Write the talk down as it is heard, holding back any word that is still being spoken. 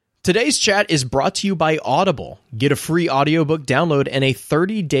Today's chat is brought to you by Audible. Get a free audiobook download and a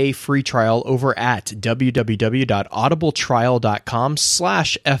 30-day free trial over at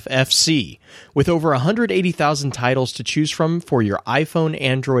www.audibletrial.com/FFC. With over 180,000 titles to choose from for your iPhone,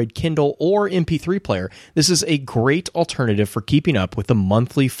 Android, Kindle, or MP3 player, this is a great alternative for keeping up with the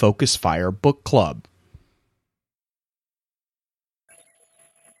monthly Focus Fire book club.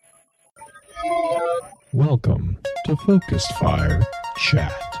 Welcome to Focus Fire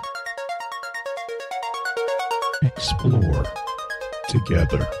Chat. Explore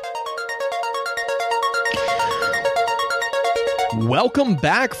together. Welcome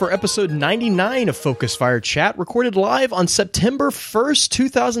back for episode 99 of Focus Fire Chat, recorded live on September 1st,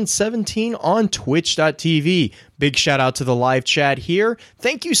 2017 on twitch.tv. Big shout out to the live chat here.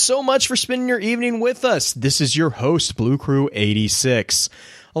 Thank you so much for spending your evening with us. This is your host, Blue Crew 86.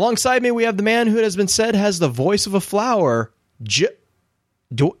 Alongside me, we have the man who, it has been said, has the voice of a flower.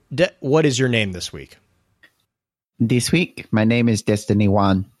 What is your name this week? This week, my name is Destiny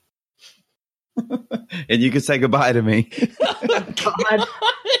One. And you can say goodbye to me. God.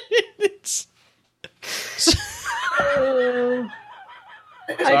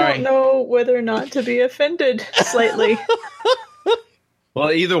 I don't know whether or not to be offended slightly.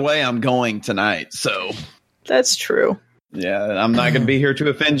 Well, either way, I'm going tonight, so. That's true. Yeah, I'm not going to be here to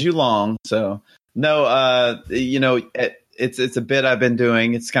offend you long. So, no, it's a bit I've been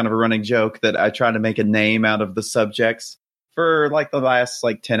doing. It's kind of a running joke that I try to make a name out of the subjects for like the last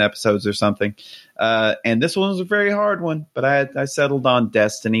 10 episodes or something. And this one was a very hard one, but I settled on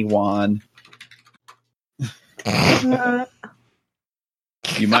Destiny One.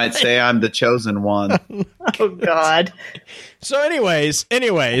 You might say I'm the chosen one. Oh, God. So anyways,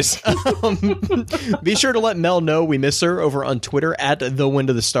 be sure to let Mel know we miss her over on Twitter at The Wind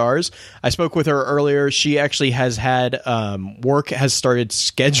of the Stars. I spoke with her earlier. She actually has had work has started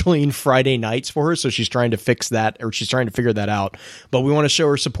scheduling Friday nights for her, so she's trying to fix that, or she's trying to figure that out. But we want to show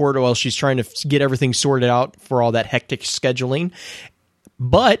her support while she's trying to get everything sorted out for all that hectic scheduling.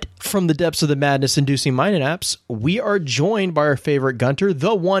 But from the depths of the madness-inducing mining apps, we are joined by our favorite Gunter,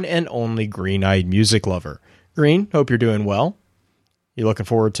 the one and only Green-Eyed Music Lover. Green, hope you're doing well. You looking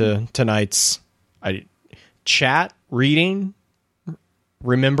forward to tonight's chat, reading,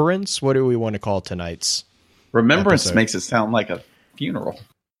 remembrance? What do we want to call tonight's Remembrance episode? makes it sound like a funeral.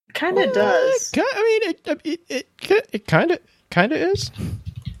 Kind of does. It kind of is.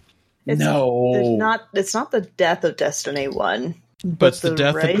 It's not the death of Destiny 1. But it's the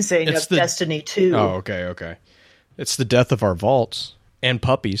death rising of Destiny 2. Oh, okay. It's the death of our vaults and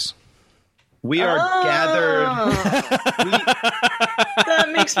puppies. We are gathered.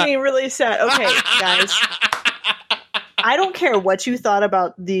 That makes me really sad. Okay, guys. I don't care what you thought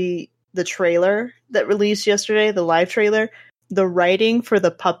about the trailer that released yesterday, the live trailer. The writing for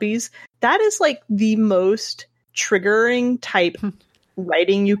the puppies, that is like the most triggering type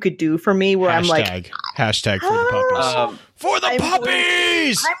writing you could do for me, where hashtag for the puppies. For the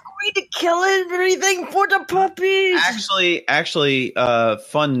puppies! I'm going to kill everything for the puppies! Actually,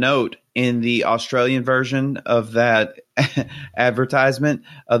 fun note, in the Australian version of that advertisement,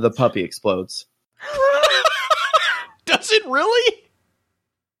 the puppy explodes. Does it really?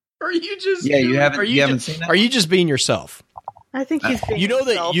 Or are you just... Yeah, you haven't seen that? Are you just being yourself? I think he's being You know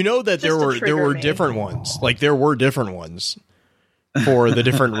that there were different ones. Like, there were different ones for the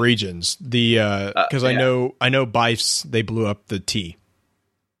different regions. Because I know Bifes, they blew up the tea.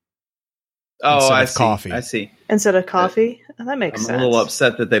 Oh, I see. Coffee. I see. Instead of coffee? Oh, that makes sense. I'm a little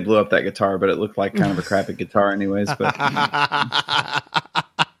upset that they blew up that guitar, but it looked like kind of a crappy guitar anyways. But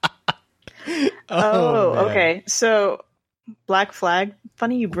okay. So, Black Flag.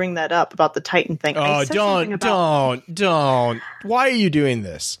 Funny you bring that up about the Titan thing. Oh, don't. Why are you doing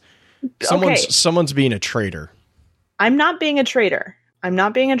this? Someone's being a traitor. I'm not being a traitor.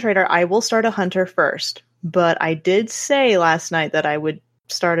 I will start a hunter first. But I did say last night that I would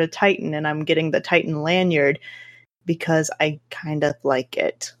start a Titan, and I'm getting the Titan lanyard because I kind of like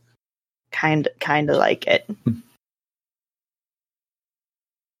it. Kind of like it.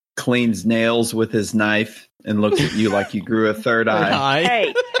 Cleans nails with his knife and looks at you like you grew a third eye.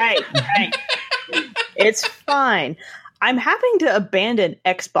 Hey. It's fine. I'm having to abandon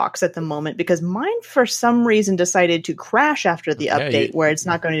Xbox at the moment because mine, for some reason, decided to crash after the update where it's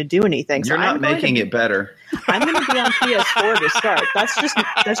not going to do anything. You're not making it better. I'm going to be on PS4 to start. That's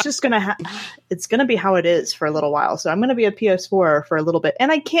just going to it's going to be how it is for a little while. So I'm going to be a PS4 for a little bit,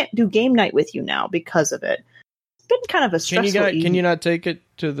 and I can't do game night with you now because of it. It's been kind of a stressful. Can you not take it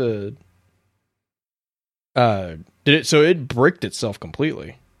to the? Did it? So it bricked itself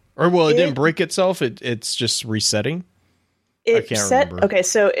completely, or it didn't break itself. It's just resetting. I can't remember. Okay,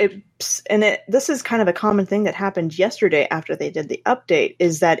 so this is kind of a common thing that happened yesterday after they did the update,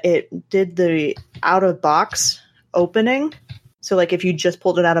 is that it did the out of box opening. So like if you just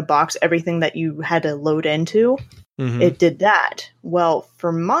pulled it out of box, everything that you had to load into, it did that. Well,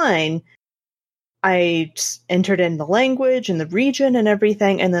 for mine, I entered in the language and the region and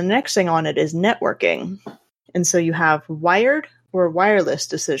everything, and the next thing on it is networking. And so you have wired or wireless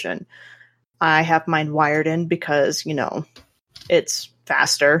decision. I have mine wired in because, it's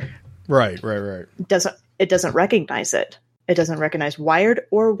faster. Right. It doesn't recognize it. It doesn't recognize wired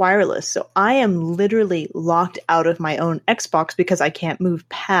or wireless. So I am literally locked out of my own Xbox because I can't move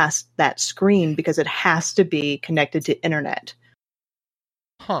past that screen because it has to be connected to internet.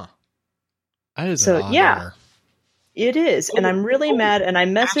 Huh. That is so, an odd yeah. order. It is, and I'm really mad, and I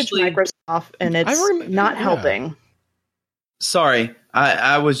messaged Microsoft, and it's not helping. Sorry,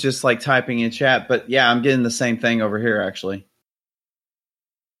 I was just like typing in chat, but yeah, I'm getting the same thing over here, actually.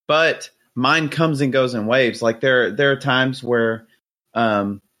 But mine comes and goes in waves. Like there are times where, it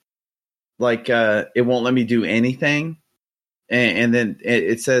won't let me do anything, and then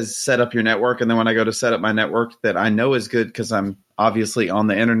it says set up your network, and then when I go to set up my network that I know is good because I'm obviously on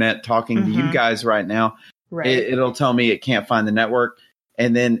the internet talking to you guys right now, right? It'll tell me it can't find the network,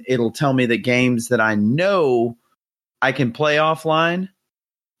 and then it'll tell me that games that I know I can play offline.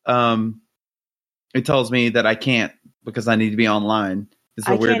 It tells me that I can't because I need to be online. It's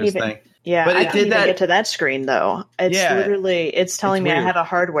the weirdest thing. Yeah, but I can't even get to that screen though. It's telling me I have a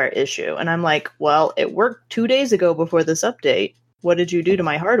hardware issue, and I'm like, well, it worked 2 days ago before this update. What did you do to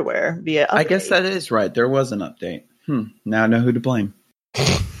my hardware via update? I guess that is right. There was an update. Now I know who to blame.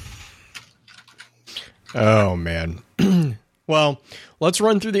 Oh, man. Well, let's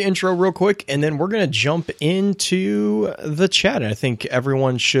run through the intro real quick, and then we're going to jump into the chat. I think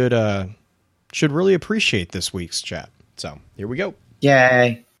everyone should really appreciate this week's chat. So here we go.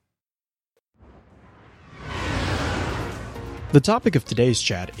 Yay. The topic of today's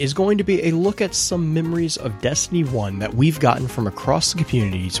chat is going to be a look at some memories of Destiny 1 that we've gotten from across the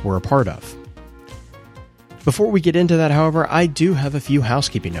communities we're a part of. Before we get into that, however, I do have a few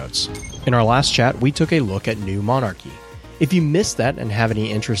housekeeping notes. In our last chat, we took a look at New Monarchy. If you missed that and have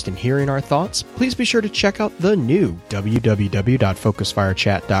any interest in hearing our thoughts, please be sure to check out the new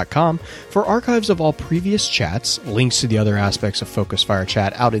www.focusfirechat.com for archives of all previous chats, links to the other aspects of Focus Fire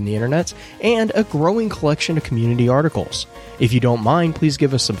Chat out in the internet, and a growing collection of community articles. If you don't mind, please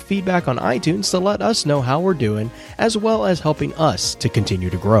give us some feedback on iTunes to let us know how we're doing, as well as helping us to continue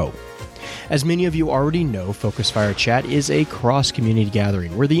to grow. As many of you already know, Focus Fire Chat is a cross-community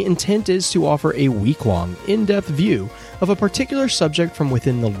gathering where the intent is to offer a week-long, in-depth view of a particular subject from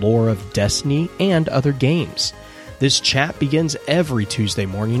within the lore of Destiny and other games. This chat begins every Tuesday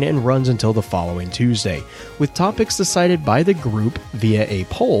morning and runs until the following Tuesday, with topics decided by the group via a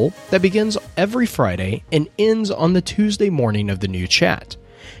poll that begins every Friday and ends on the Tuesday morning of the new chat.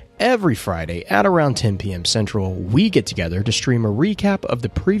 Every Friday at around 10 p.m. Central, we get together to stream a recap of the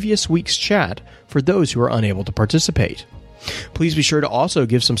previous week's chat for those who are unable to participate. Please be sure to also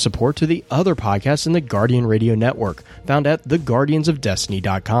give some support to the other podcasts in the Guardian Radio Network, found at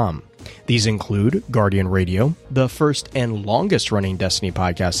theguardiansofdestiny.com. These include Guardian Radio, the first and longest running Destiny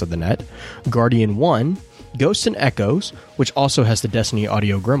podcast of the net, Guardian 1, Ghosts and Echoes, which also has the Destiny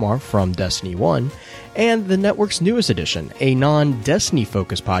audio grimoire from Destiny 1, and the network's newest edition, a non-Destiny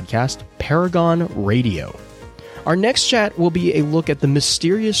focused podcast, Paragon Radio. Our next chat will be a look at the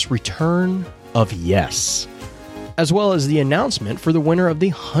mysterious return of Yes, as well as the announcement for the winner of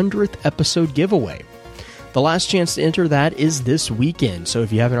the 100th episode giveaway. The last chance to enter that is this weekend, so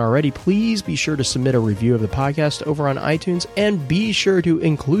if you haven't already, please be sure to submit a review of the podcast over on iTunes, and be sure to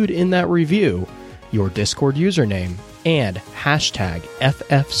include in that review your Discord username and hashtag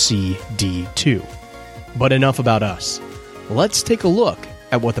FFCD2. But enough about us. Let's take a look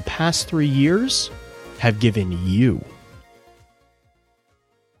at what the past 3 years have given you.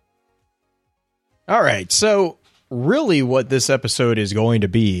 All right, so really what this episode is going to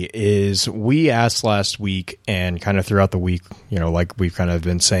be is we asked last week and kind of throughout the week, like we've kind of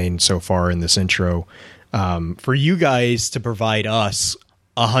been saying so far in this intro, for you guys to provide us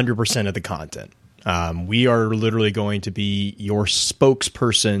 100% of the content. We are literally going to be your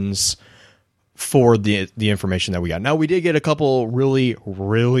spokespersons for the information that we got. Now, we did get a couple really,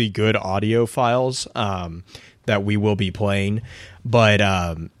 really good audio files that we will be playing,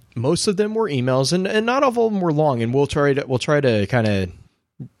 but most of them were emails, and not all of them were long. And we'll try to kind of,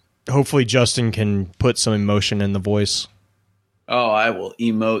 hopefully Justin can put some emotion in the voice. Oh, I will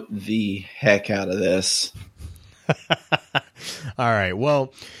emote the heck out of this. All right.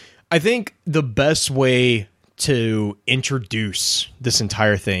 Well, I think the best way to introduce this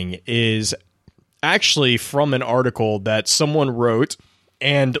entire thing is actually from an article that someone wrote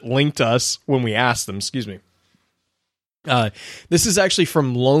and linked us when we asked them. Excuse me. This is actually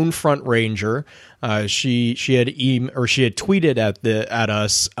from Lone Front Ranger. She had tweeted at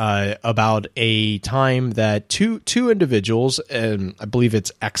us about a time that two individuals, and I believe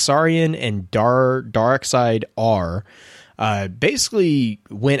it's Axarian and Darkseid R, basically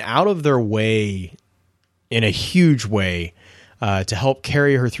went out of their way in a huge way to help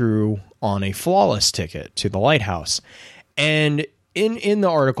carry her through on a flawless ticket to the lighthouse. And in the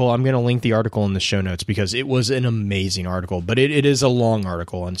article, I'm going to link the article in the show notes because it was an amazing article, but it is a long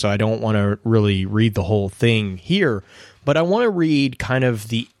article, and so I don't want to really read the whole thing here, but I want to read kind of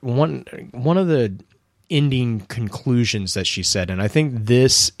the one of the ending conclusions that she said, and I think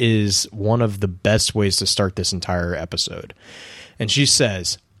this is one of the best ways to start this entire episode. And she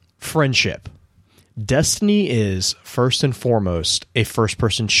says, "Friendship. Destiny is, first and foremost, a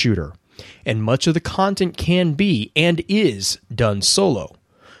first-person shooter, and much of the content can be and is done solo.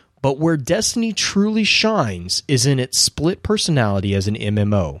 But where Destiny truly shines is in its split personality as an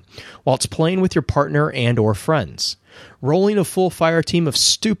MMO, while it's playing with your partner and or friends, rolling a full fire team of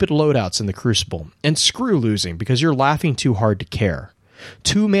stupid loadouts in the Crucible, and screw losing because you're laughing too hard to care.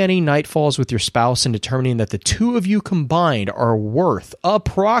 Two-manning nightfalls with your spouse and determining that the two of you combined are worth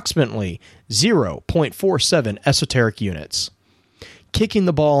approximately 0.47 esoteric units. Kicking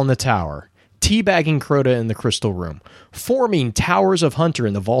the ball in the tower, teabagging Crota in the crystal room, forming towers of Hunter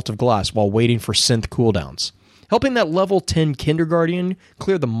in the vault of glass while waiting for synth cooldowns, helping that level 10 kindergarten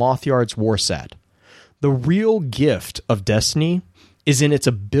clear the Moth-Yard's warsat. The real gift of Destiny is in its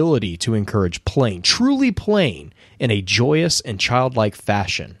ability to encourage playing, truly playing, in a joyous and childlike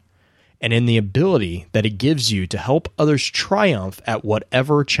fashion, and in the ability that it gives you to help others triumph at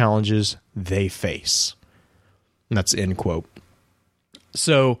whatever challenges they face." And that's end quote.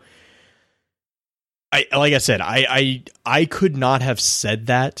 So, like I said, I could not have said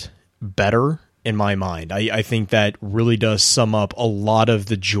that better in my mind. I think that really does sum up a lot of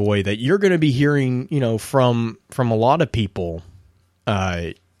the joy that you're going to be hearing, from a lot of people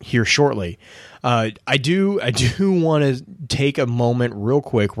here shortly. I do want to take a moment real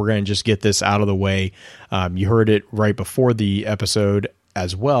quick. We're going to just get this out of the way. You heard it right before the episode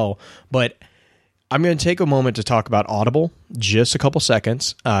as well, but I'm going to take a moment to talk about Audible, just a couple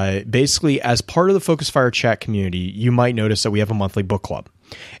seconds. Basically, as part of the Focus Fire chat community, you might notice that we have a monthly book club.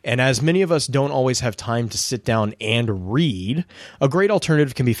 And as many of us don't always have time to sit down and read, a great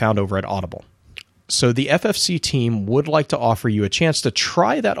alternative can be found over at Audible. So the FFC team would like to offer you a chance to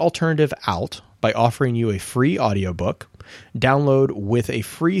try that alternative out by offering you a free audiobook, download with a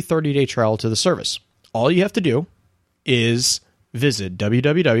free 30-day trial to the service. All you have to do is visit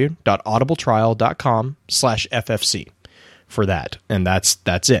www.audibletrial.com/FFC for that. And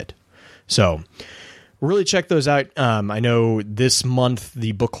that's it. So really check those out. I know this month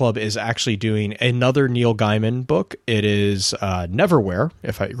the book club is actually doing another Neil Gaiman book. It is Neverwhere.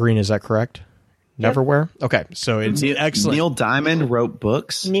 Green, is that correct? Yep. Neverwhere? Okay. So it's excellent. Neil Diamond wrote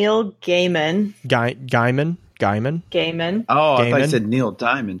books? Neil Gaiman. Gaiman. Oh, I thought you said Neil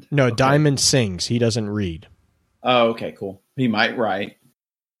Diamond. No, okay. Diamond sings. He doesn't read. Oh, okay, cool. He might write.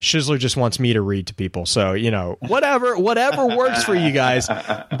 Shizzler just wants me to read to people. So, whatever works for you guys.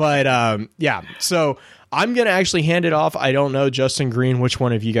 But, yeah. So I'm going to actually hand it off. I don't know, Justin Green, which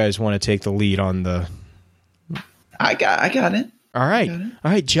one of you guys want to take the lead on the... I got it. All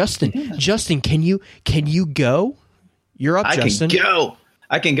right, Justin. Yeah. Justin, can you go? You're up, Justin.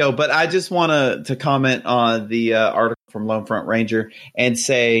 I can go, but I just want to comment on the article from Lone Front Ranger and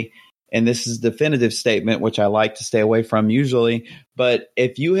say, and this is a definitive statement, which I like to stay away from usually, but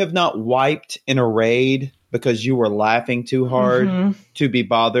if you have not wiped in a raid because you were laughing too hard to be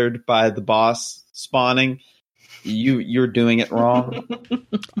bothered by the boss spawning, you're doing it wrong.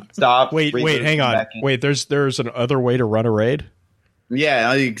 Stop. Wait, hang on. Wait, there's an other way to run a raid?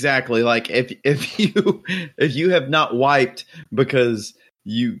 Yeah, exactly. Like if you have not wiped because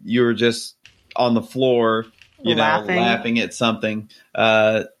you're just on the floor, laughing at something,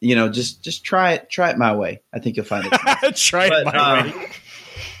 just try it my way. I think you'll find it. Try it my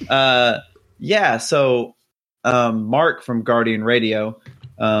way. Yeah. So, Mark from Guardian Radio,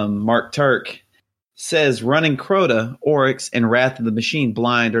 Mark Turk, says running Crota, Oryx, and Wrath of the Machine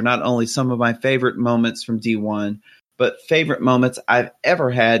blind are not only some of my favorite moments from D1, but favorite moments I've ever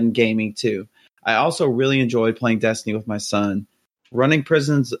had in gaming too. I also really enjoyed playing Destiny with my son. Running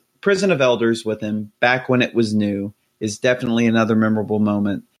Prison of Elders with him back when it was new is definitely another memorable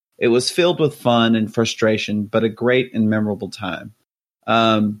moment. It was filled with fun and frustration, but a great and memorable time.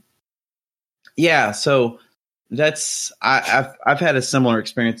 So I've had a similar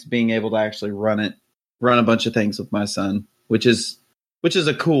experience being able to actually run a bunch of things with my son, which is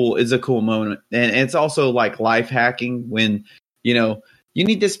a cool moment. And it's also like life hacking when, you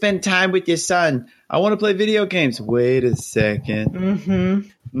need to spend time with your son. I want to play video games. Wait a second.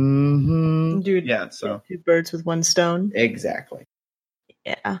 Dude, yeah. So 2 birds with 1 stone. Exactly.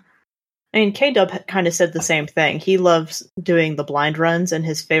 Yeah. I mean, K-Dub kind of said the same thing. He loves doing the blind runs, and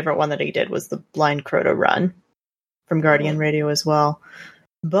his favorite one that he did was the blind Crota run from Guardian Radio as well.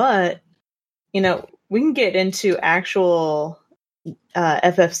 But, we can get into actual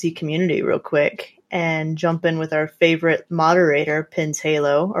FFC community real quick and jump in with our favorite moderator, Pins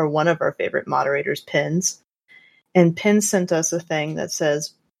Halo, or one of our favorite moderators, Pins. And Pins sent us a thing that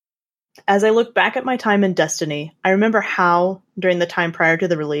says, as I look back at my time in Destiny, I remember how, during the time prior to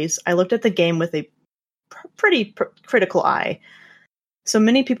the release, I looked at the game with a pretty critical eye. So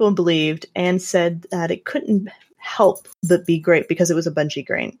many people believed and said that it couldn't help but be great because it was a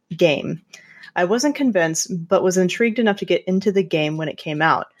Bungie game. I wasn't convinced, but was intrigued enough to get into the game when it came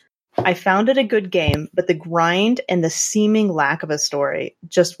out. I found it a good game, but the grind and the seeming lack of a story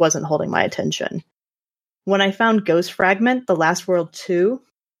just wasn't holding my attention. When I found Ghost Fragment: The Last World 2,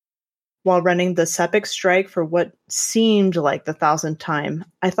 while running the Sepik Strike for what seemed like the 1,000th time,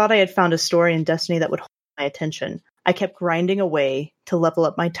 I thought I had found a story in Destiny that would hold my attention. I kept grinding away to level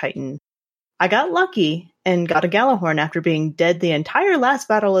up my Titan. I got lucky and got a Galahorn after being dead the entire last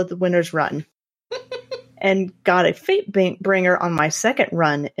battle of the Winter's Run. And got a Fate Bringer on my second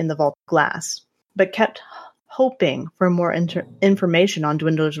run in the Vault of Glass, but kept hoping for more information on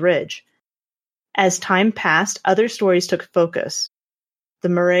Dwindler's Ridge. As time passed, other stories took focus. The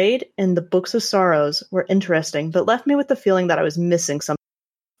Maraid and the Books of Sorrows were interesting, but left me with the feeling that I was missing something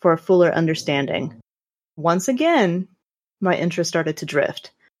for a fuller understanding. Once again, my interest started to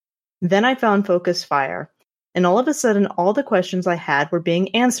drift. Then I found Focus Fire, and all of a sudden all the questions I had were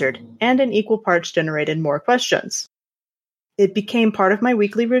being answered, and in equal parts generated more questions. It became part of my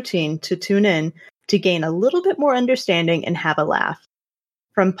weekly routine to tune in to gain a little bit more understanding and have a laugh.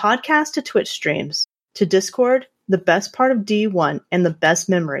 From podcasts to Twitch streams, to Discord, the best part of D1 and the best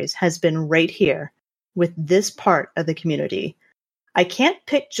memories has been right here, with this part of the community. I can't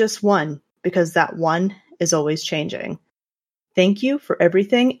pick just one, because that one is always changing. Thank you for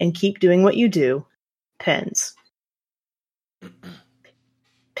everything and keep doing what you do. Pins.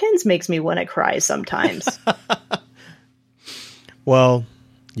 Pins makes me want to cry sometimes. Well,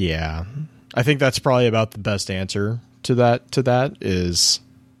 yeah. I think that's probably about the best answer to that is,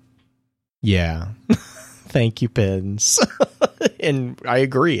 yeah. Thank you, Pins. And I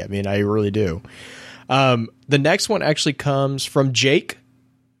agree. I mean, I really do. The next one actually comes from Jake.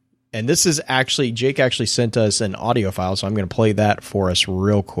 And this is actually, Jake actually sent us an audio file, so I'm going to play that for us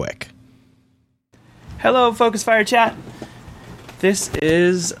real quick. Hello, Focus Fire chat. This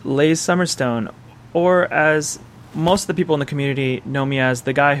is Lays Summerstone, or as most of the people in the community know me as,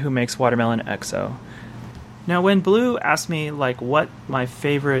 the guy who makes Watermelon XO. Now, when Blue asked me what my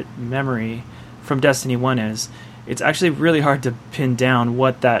favorite memory from Destiny 1 is, it's actually really hard to pin down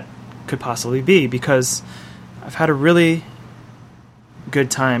what that could possibly be, because I've had a really good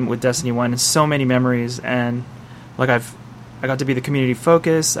time with Destiny 1 and so many memories, and I got to be the community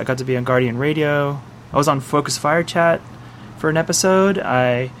focus, I got to be on Guardian Radio, I was on Focus Fire chat for an episode,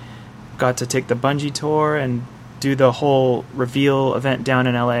 I got to take the Bungie tour and do the whole reveal event down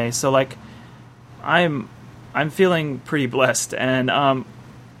in LA. So I'm feeling pretty blessed, and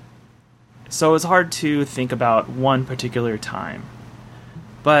so it's hard to think about one particular time.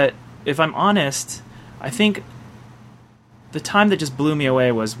 But if I'm honest, I think the time that just blew me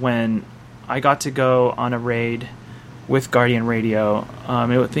away was when I got to go on a raid with Guardian Radio.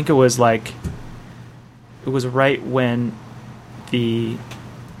 I think it was it was right when the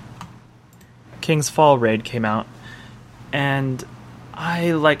King's Fall raid came out, and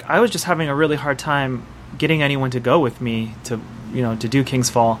I was just having a really hard time getting anyone to go with me to do King's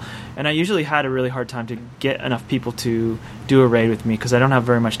Fall, and I usually had a really hard time to get enough people to do a raid with me because I don't have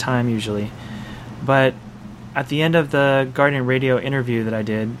very much time usually. But at the end of the Guardian Radio interview that I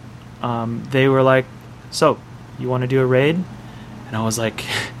did, they were like, "So, you want to do a raid?" And I was like,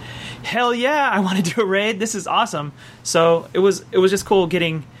 "Hell yeah, I want to do a raid. This is awesome." So it was just cool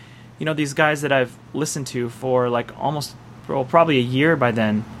getting, these guys that I've listened to for probably a year by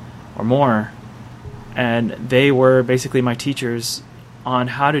then or more, and they were basically my teachers on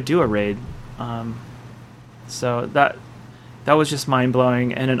how to do a raid. So that was just mind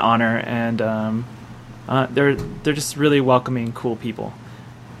blowing and an honor, and they're just really welcoming, cool people.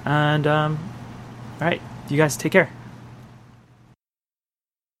 And all right, you guys take care.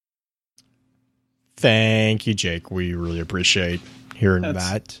 Thank you, Jake. We really appreciate hearing that.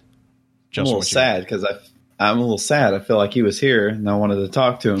 I'm a Justin, little what you sad because I'm a little sad. I feel like he was here and I wanted to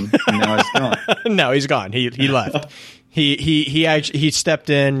talk to him. And now he's gone. got? No, he's gone. He left. He stepped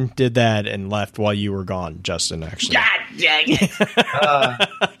in, did that, and left while you were gone, Justin. Actually, God dang it!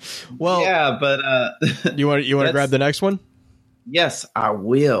 well, Yeah, but you want to grab the next one? yes, I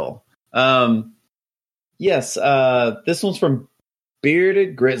will. Yes, this one's from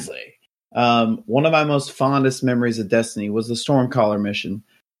Bearded Grizzly. One of my most fondest memories of Destiny was the Stormcaller mission.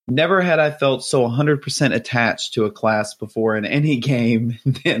 Never had I felt so 100% attached to a class before in any game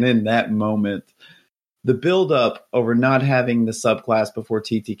than in that moment. The build-up over not having the subclass before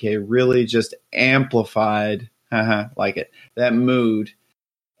TTK really just amplified, that mood.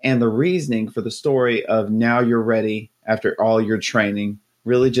 And the reasoning for the story of now you're ready after all your training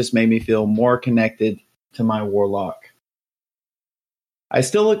really just made me feel more connected to my Warlock. I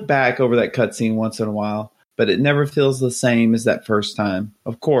still look back over that cutscene once in a while, but it never feels the same as that first time.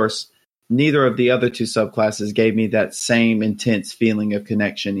 Of course, neither of the other two subclasses gave me that same intense feeling of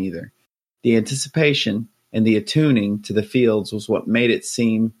connection either. The anticipation and the attuning to the fields was what made it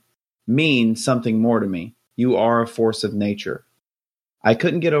mean something more to me. You are a force of nature. I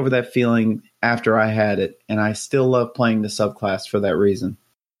couldn't get over that feeling after I had it, and I still love playing the subclass for that reason.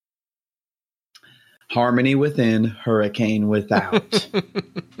 Harmony within, hurricane without.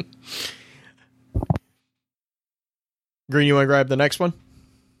 Green, you want to grab the next one?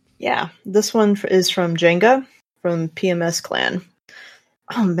 Yeah, this one is from Jenga from PMS Clan.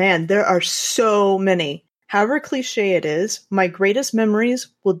 Oh man, there are so many. However cliche it is, my greatest memories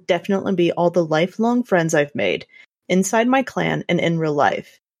will definitely be all the lifelong friends I've made, inside my clan and in real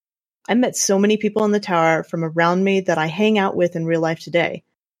life. I met so many people in the tower from around me that I hang out with in real life today.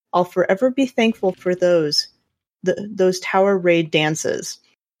 I'll forever be thankful for those tower raid dances.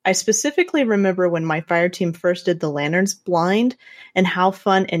 I specifically remember when my fire team first did the lanterns blind and how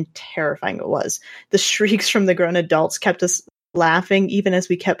fun and terrifying it was. The shrieks from the grown adults kept us laughing even as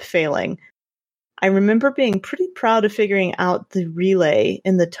we kept failing. I remember being pretty proud of figuring out the relay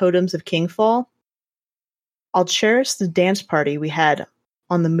in the Totems of Kingfall. I'll cherish the dance party we had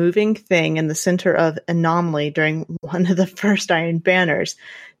on the moving thing in the center of Anomaly during one of the first Iron Banners,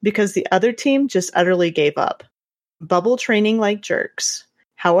 because the other team just utterly gave up. Bubble training like jerks.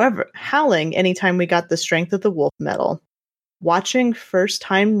 However, howling anytime we got the strength of the wolf medal. Watching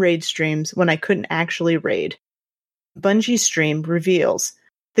first-time raid streams when I couldn't actually raid. Bungie stream reveals.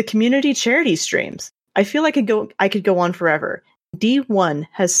 The community charity streams. I feel like I could go on forever. D1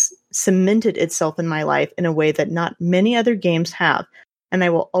 has cemented itself in my life in a way that not many other games have, and I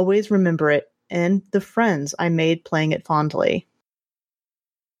will always remember it and the friends I made playing it fondly.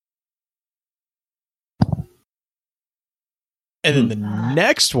 And then the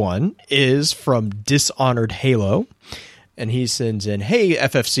next one is from Dishonored Halo. And he sends in, "Hey,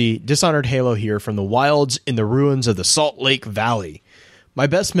 FFC, Dishonored Halo here from the wilds in the ruins of the Salt Lake Valley. My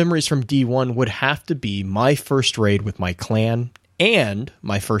best memories from D1 would have to be my first raid with my clan and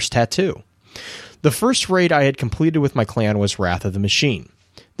my first tattoo. The first raid I had completed with my clan was Wrath of the Machine.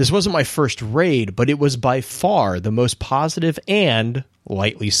 This wasn't my first raid, but it was by far the most positive and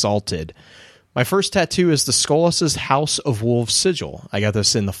lightly salted. My first tattoo is the Skolas' House of Wolves sigil. I got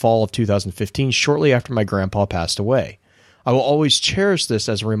this in the fall of 2015, shortly after my grandpa passed away. I will always cherish this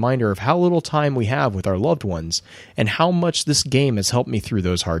as a reminder of how little time we have with our loved ones and how much this game has helped me through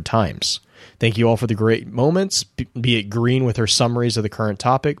those hard times. Thank you all for the great moments, be it Green with her summaries of the current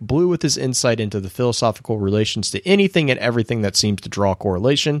topic, Blue with his insight into the philosophical relations to anything and everything that seems to draw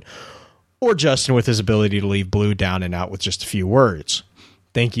correlation, or Justin with his ability to leave Blue down and out with just a few words.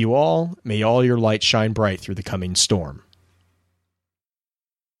 Thank you all. May all your light shine bright through the coming storm."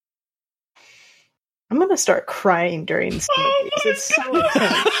 I'm going to start crying during this movie. It's so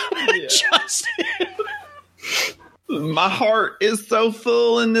intense. Justin. My heart is so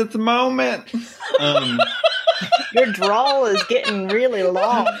full in this moment. Your drawl is getting really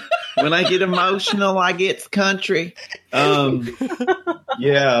long. When I get emotional, I get country.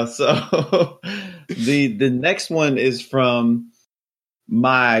 Yeah, so the next one is from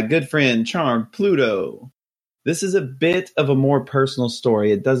my good friend Charmed Pluto. This is a bit of a more personal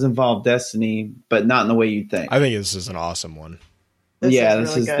story. It does involve Destiny, but not in the way you think. I think this is an awesome one.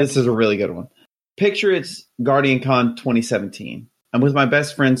 This is a really good one. Picture it's Guardian Con 2017. I'm with my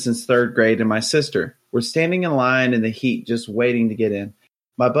best friend since third grade and my sister. We're standing in line in the heat just waiting to get in.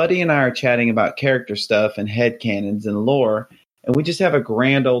 My buddy and I are chatting about character stuff and headcanons and lore, and we just have a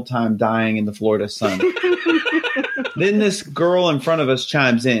grand old time dying in the Florida sun. Then this girl in front of us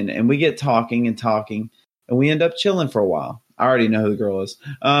chimes in, and we get talking, and we end up chilling for a while. I already know who the girl is.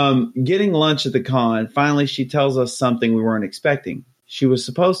 Getting lunch at the con. Finally, she tells us something we weren't expecting. She was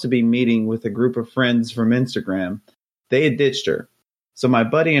supposed to be meeting with a group of friends from Instagram. They had ditched her. So my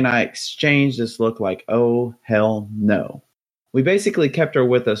buddy and I exchanged this look like, oh, hell no. We basically kept her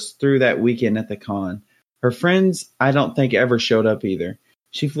with us through that weekend at the con. Her friends, I don't think, ever showed up either.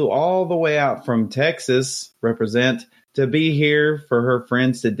 She flew all the way out from Texas, represent, to be here for her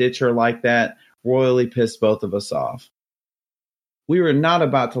friends to ditch her like that royally pissed both of us off. We were not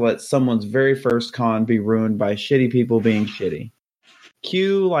about to let someone's very first con be ruined by shitty people being shitty.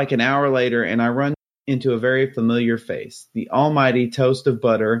 Cue like an hour later, and I run into a very familiar face, the almighty toast of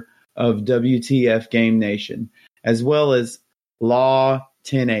butter of WTF Game Nation, as well as Law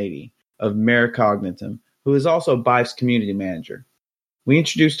 1080 of Mare Cognitum, who is also Bife's community manager. We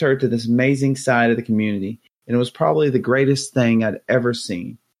introduced her to this amazing side of the community, and it was probably the greatest thing I'd ever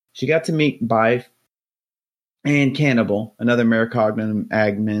seen. She got to meet Bife and Cannibal, another Mare Cognitum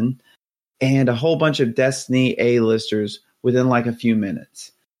admin, and a whole bunch of Destiny A-listers within like a few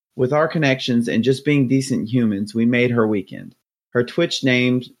minutes. With our connections and just being decent humans, we made her weekend. Her Twitch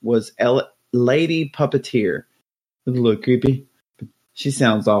name was Lady Puppeteer. It's a little creepy. She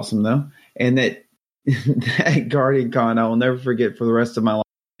sounds awesome, though. And that Guardian Con, I will never forget for the rest of my life,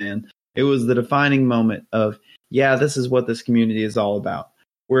 man. It was the defining moment of, yeah, this is what this community is all about.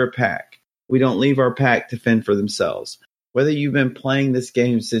 We're a pack. We don't leave our pack to fend for themselves. Whether you've been playing this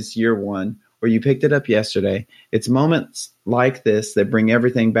game since year one or you picked it up yesterday, it's moments like this that bring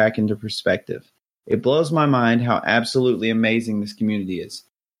everything back into perspective. It blows my mind how absolutely amazing this community is.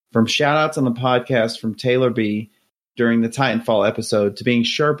 From shout-outs on the podcast from Taylor B. during the Titanfall episode to being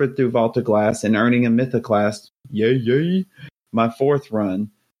sharpened through Vault Glass and earning a Mythoclast, yay, my fourth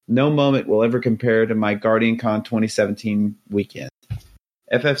run, no moment will ever compare to my Guardian Con 2017 weekend.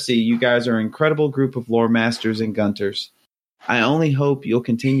 FFC, you guys are an incredible group of lore masters and gunters. I only hope you'll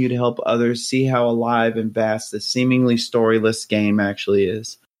continue to help others see how alive and vast this seemingly storyless game actually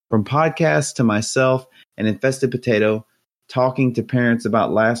is. From podcasts to myself and Infested Potato, talking to parents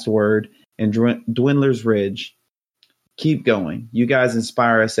about Last Word and Dwindler's Ridge. Keep going. You guys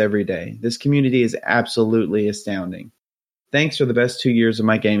inspire us every day. This community is absolutely astounding. Thanks for the best 2 years of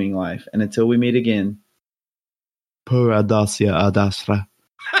my gaming life. And until we meet again, Per Audacia Adastra.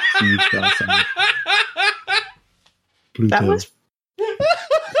 That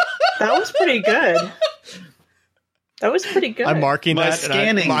was pretty good. That was pretty good. I'm marking My that.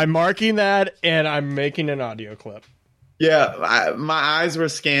 scanning. And I'm marking that, and I'm making an audio clip. Yeah, my eyes were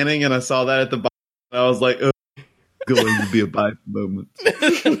scanning and I saw that at the bottom. I was like, oh, going to be a Bife moment.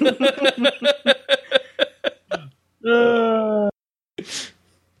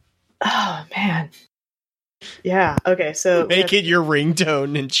 Oh, man. Yeah, okay, so... Make it your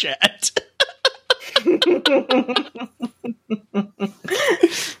ringtone in chat.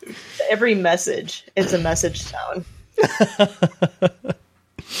 Every message, it's a message tone.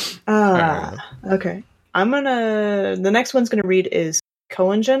 Okay. The next one's gonna read is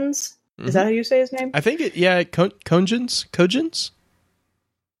Coenjans. Is that how you say his name? I think Coenjans? Coenjans?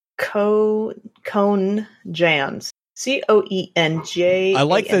 Coenjans. Coenjans. I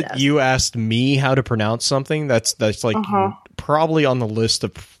like that you asked me how to pronounce something. That's like probably on the list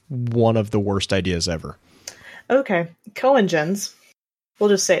of one of the worst ideas ever. Okay. Coenjans. We'll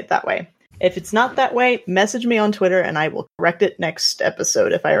just say it that way. If it's not that way, message me on Twitter and I will correct it next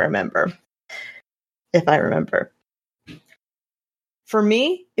episode if I remember. For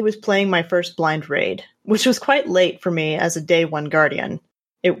me, it was playing my first blind raid, which was quite late for me as a day one guardian.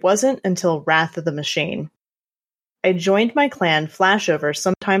 It wasn't until Wrath of the Machine. I joined my clan Flashover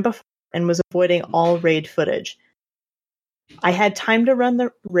sometime before and was avoiding all raid footage. I had time to run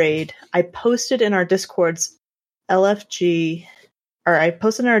the raid. I posted in our Discord's raid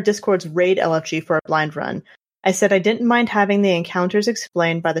LFG for a blind run. I said I didn't mind having the encounters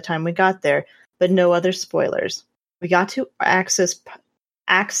explained by the time we got there, but no other spoilers. We got to Axis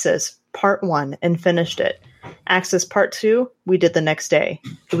Part 1 and finished it. Axis Part 2, we did the next day.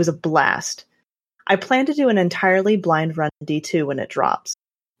 It was a blast. I plan to do an entirely blind run in D2 when it drops.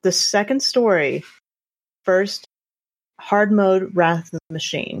 The second story, first, hard mode Wrath of the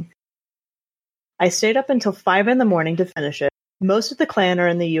Machine. I stayed up until 5 in the morning to finish it. Most of the clan are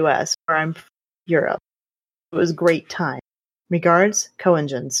in the US, where I'm from Europe. It was a great time. Regards,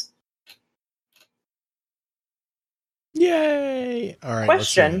 Coenjans. Yay! All right.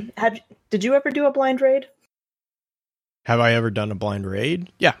 Question: did you ever do a blind raid? Have I ever done a blind raid?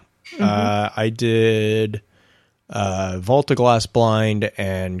 Yeah. I did Vault Glass blind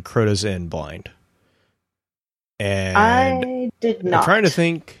and Crota's Inn blind. And I did not. I'm trying to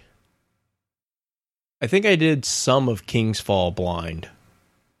think. I think I did some of King's Fall blind.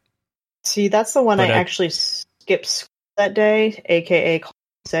 See, that's the one But I I- actually skipped school that day, aka called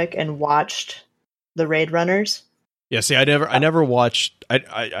sick, and watched the Raid Runners. Yeah, see, I never watched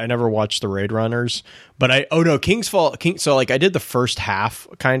the Raid Runners, but King's Fall. So like I did the first half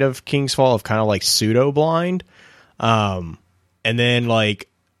kind of King's Fall of kind of like pseudo blind, and then like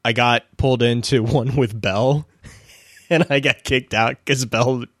I got pulled into one with Belle, and I got kicked out because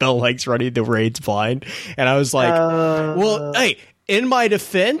Belle likes running the raids blind, and I was like, well, hey, in my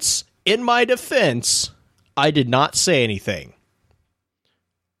defense, I did not say anything.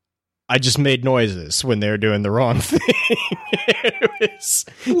 I just made noises when they were doing the wrong thing.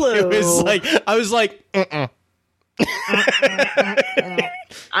 it was like I was like,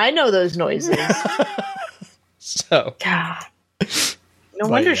 I know those noises. So God. No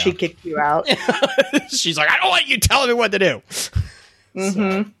wonder she kicked you out. she's like, I don't want you telling me what to do.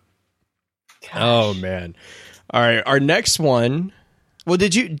 Mm-hmm. Oh man! All right, our next one. Well,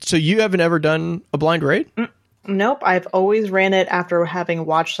 so you haven't ever done a blind raid? Nope, I've always ran it after having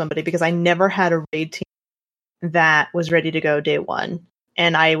watched somebody because I never had a raid team that was ready to go day one,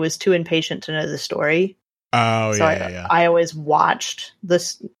 and I was too impatient to know the story. Oh, so yeah. I always watched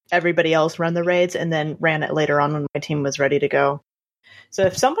everybody else run the raids and then ran it later on when my team was ready to go. So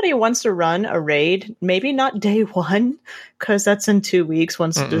if somebody wants to run a raid, maybe not day one, because that's in 2 weeks.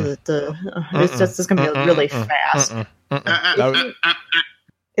 Once it's just going to be really fast.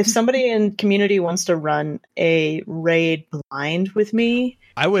 If somebody in community wants to run a raid blind with me,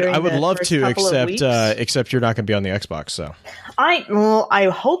 I would love to, except except you're not going to be on the Xbox. So I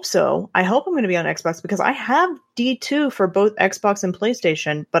hope so. I hope I'm going to be on Xbox because I have D2 for both Xbox and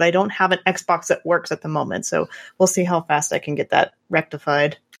PlayStation, but I don't have an Xbox that works at the moment. So we'll see how fast I can get that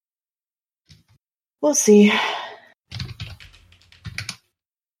rectified. We'll see.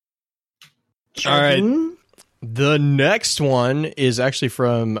 All right. The next one is actually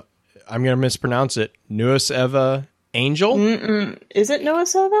from, I'm going to mispronounce it, Nueseva Angel? Is it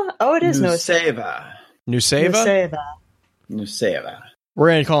Nueseva? Oh, it is Nueseva. Nueseva. We're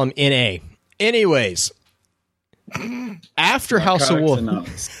going to call him NA. Anyways, after House of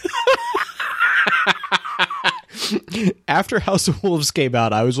Wolves... After House of Wolves came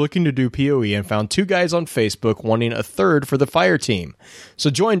out, I was looking to do PoE and found 2 guys on Facebook wanting a third for the fire team. So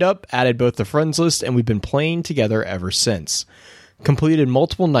joined up, added both the friends list, and we've been playing together ever since. Completed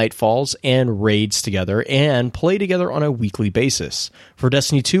multiple nightfalls and raids together, and play together on a weekly basis. For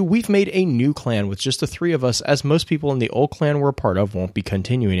Destiny 2, we've made a new clan with just the 3 of us, as most people in the old clan we're a part of won't be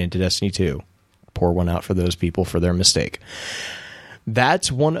continuing into Destiny 2. Pour one out for those people for their mistake.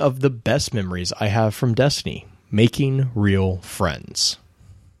 That's one of the best memories I have from Destiny. Making real friends.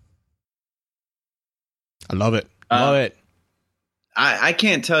 I love it. I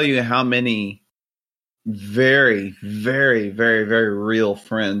can't tell you how many very, very, very, very real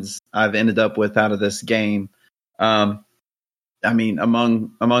friends I've ended up with out of this game. I mean,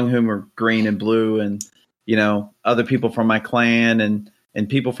 among whom are Green and Blue, and other people from my clan and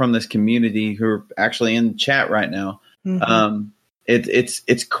people from this community who are actually in the chat right now. Mm-hmm.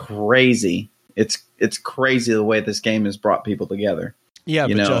 It's crazy. It's crazy the way this game has brought people together. Yeah,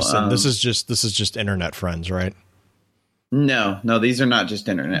 but Justin, this is just internet friends, right? No, these are not just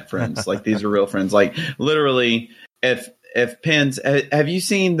internet friends. Like, these are real friends. Like, literally, if Pins, have you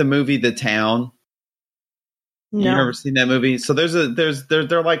seen the movie The Town? No. You've never seen that movie? So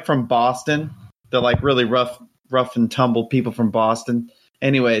they're like from Boston. They're like really rough and tumble people from Boston.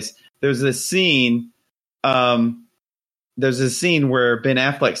 Anyways, there's this scene. There's a scene where Ben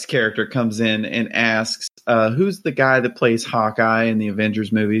Affleck's character comes in and asks, who's the guy that plays Hawkeye in the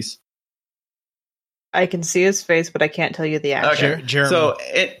Avengers movies? I can see his face, but I can't tell you the actor. Okay. Jeremy. So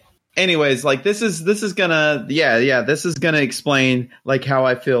anyways, like this is gonna this is gonna explain like how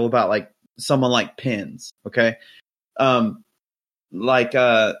I feel about like someone like Pins. Okay. Ben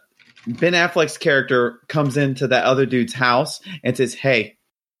Affleck's character comes into that other dude's house and says, "Hey,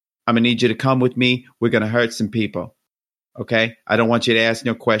 I'm gonna need you to come with me. We're gonna hurt some people. Okay, I don't want you to ask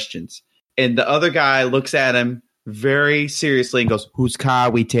no questions." And the other guy looks at him very seriously and goes, "Whose car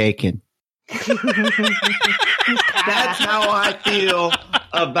are we taking?" That's how I feel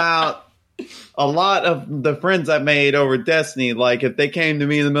about a lot of the friends I've made over Destiny. Like, if they came to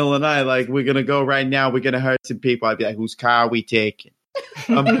me in the middle of the night, like, we're going to go right now, we're going to hurt some people, I'd be like, "Whose car are we taking?"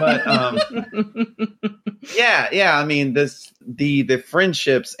 Yeah, I mean, the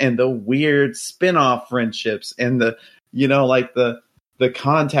friendships and the weird spin-off friendships and the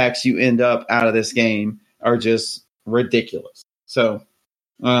contacts you end up out of this game are just ridiculous. So,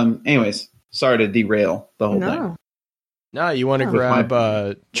 anyways, sorry to derail the whole thing. No, you want to grab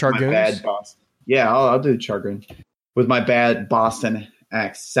Chargoons? Bad boss. Yeah, I'll do Chagrin with my bad Boston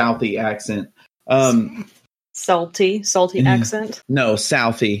Southie accent. Salty accent. No,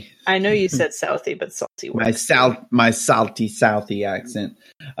 Southie. I know you said Southie, but salty works. My salty Southie accent.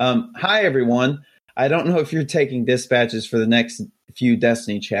 Hi everyone. I don't know if you're taking dispatches for the next few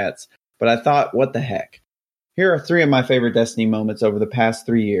Destiny chats, but I thought, what the heck? Here are 3 of my favorite Destiny moments over the past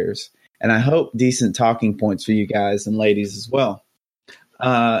 3 years, and I hope decent talking points for you guys and ladies as well.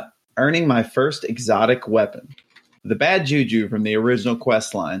 Earning my first exotic weapon, the bad juju from the original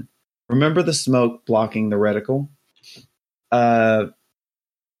quest line. Remember the smoke blocking the reticle?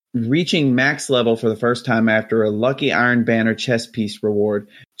 Reaching max level for the first time after a lucky Iron Banner chest piece reward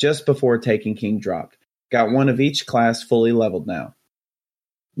just before Taken King dropped. Got one of each class fully leveled now.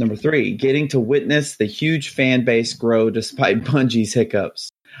 Number 3, getting to witness the huge fan base grow despite Bungie's hiccups.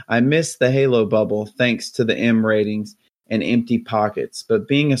 I missed the Halo bubble thanks to the M ratings and empty pockets, but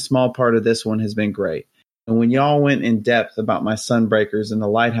being a small part of this one has been great. And when y'all went in depth about my Sunbreakers and the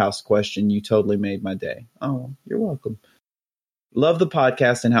Lighthouse question, you totally made my day. Oh, you're welcome. Love the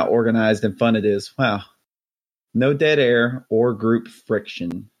podcast and how organized and fun it is. Wow. No dead air or group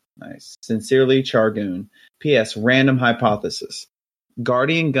friction. Nice. Sincerely, Chargoon. P.S. Random hypothesis.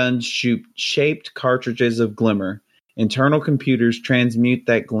 Guardian guns shoot shaped cartridges of glimmer. Internal computers transmute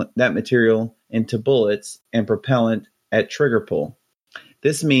that material into bullets and propellant at trigger pull.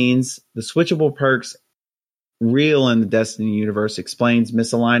 This means the switchable perks real in the Destiny universe explains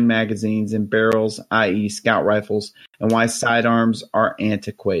misaligned magazines and barrels, i.e. scout rifles, and why sidearms are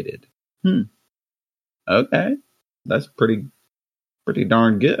antiquated. Okay. That's pretty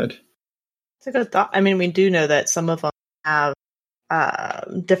darn good. It's a good thought. I mean, we do know that some of them have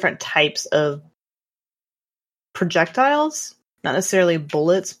different types of projectiles, not necessarily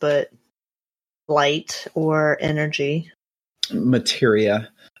bullets, but light or energy. Materia.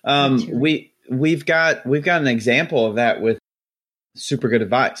 We've got an example of that with Super Good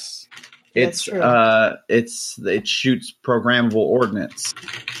Advice. It shoots programmable ordnance.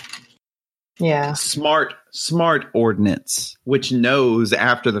 Yeah. Smart ordnance, which knows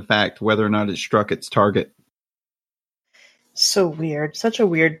after the fact whether or not it struck its target. So weird. Such a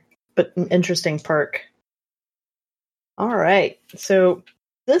weird but interesting perk. All right. So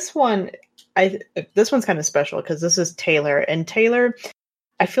this one's kind of special because this is Taylor. And Taylor,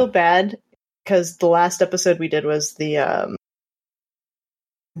 I feel bad because the last episode we did was the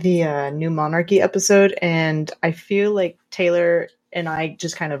New Monarchy episode, and I feel like Taylor and I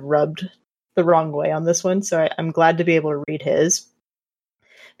just kind of rubbed the wrong way on this one. So I'm glad to be able to read his,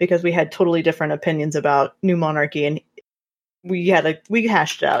 because we had totally different opinions about New Monarchy, and we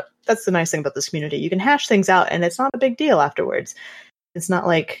hashed it out. That's the nice thing about this community. You can hash things out, and it's not a big deal afterwards. It's not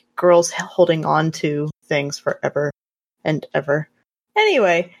like girls holding on to things forever and ever.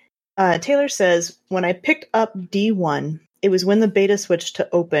 Anyway, Taylor says, when I picked up D1, it was when the beta switched to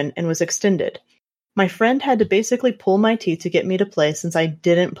open and was extended. My friend had to basically pull my teeth to get me to play since I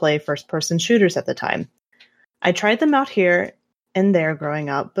didn't play first-person shooters at the time. I tried them out here and there growing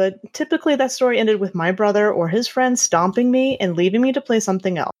up, but typically that story ended with my brother or his friends stomping me and leaving me to play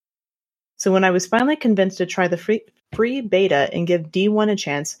something else. So when I was finally convinced to try the free beta and give D1 a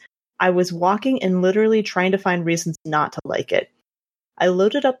chance, I was walking and literally trying to find reasons not to like it. I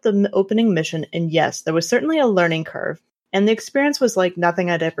loaded up the opening mission, and yes, there was certainly a learning curve, and the experience was like nothing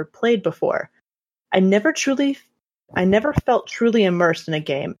I'd ever played before. I never felt truly immersed in a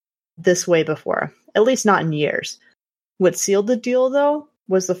game this way before, at least not in years. What sealed the deal, though,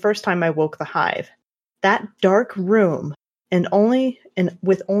 was the first time I woke the hive. That dark room, and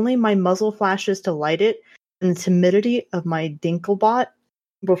with only my muzzle flashes to light it, and the timidity of my Dinklebot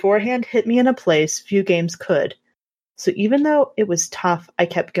beforehand hit me in a place few games could. So even though it was tough, I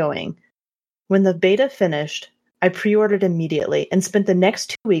kept going. When the beta finished, I pre-ordered immediately and spent the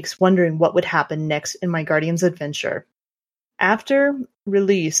next 2 weeks wondering what would happen next in my Guardian's adventure. After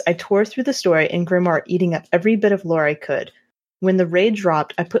release, I tore through the story in Grimoire, eating up every bit of lore I could. When the raid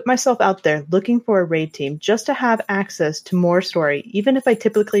dropped, I put myself out there looking for a raid team just to have access to more story, even if I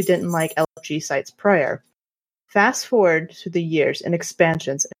typically didn't like LFG sites prior. Fast forward to the years and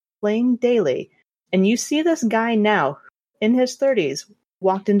expansions and playing daily, and you see this guy now, in his 30s,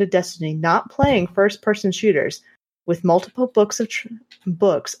 walked into Destiny not playing first-person shooters, with multiple books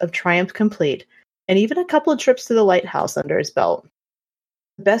of Triumph complete, and even a couple of trips to the Lighthouse under his belt.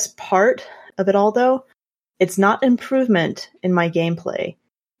 The best part of it all, though, it's not improvement in my gameplay.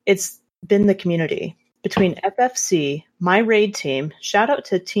 It's been the community. Between FFC, my raid team, shout out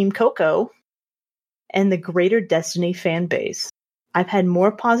to Team Coco, and the greater Destiny fan base, I've had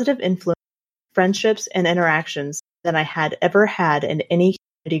more positive influence, friendships, and interactions than I had ever had in any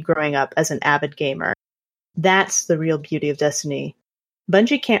growing up as an avid gamer. That's the real beauty of Destiny.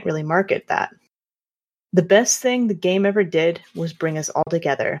 Bungie can't really market that. The best thing the game ever did was bring us all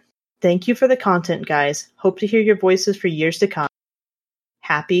together. Thank you for the content, guys. Hope to hear your voices for years to come.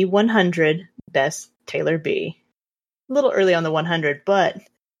 Happy 100, best Taylor B. A little early on the 100, but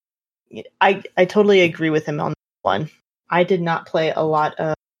I totally agree with him on that one. I did not play a lot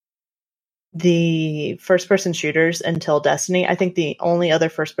of the first-person shooters until Destiny. I think the only other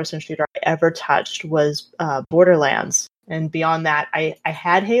first-person shooter I ever touched was Borderlands. And beyond that, I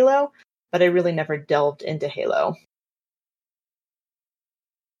had Halo, but I really never delved into Halo.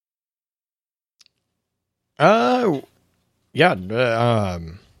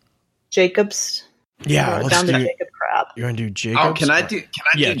 Jacobs. Yeah, let's down do to Jacob crap. You want to do Jacob? Oh, can I do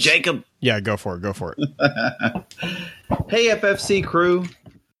Jacob? Yeah, go for it. Hey, FFC crew.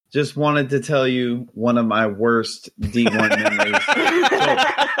 Just wanted to tell you one of my worst D1 memories.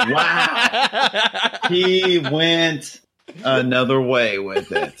 Wow. He went another way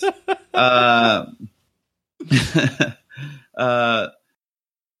with it.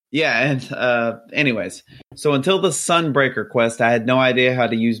 Anyways, so until the Sunbreaker quest, I had no idea how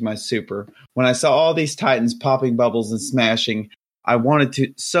to use my super. When I saw all these Titans popping bubbles and smashing, I wanted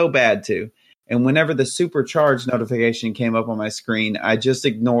to so bad to. And whenever the supercharged notification came up on my screen, I just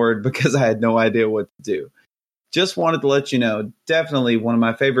ignored because I had no idea what to do. Just wanted to let you know, definitely one of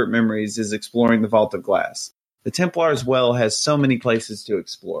my favorite memories is exploring the Vault of Glass. The Templar's Well has so many places to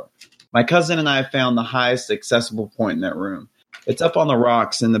explore. My cousin and I found the highest accessible point in that room. It's up on the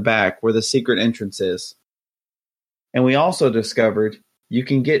rocks in the back where the secret entrance is. And we also discovered you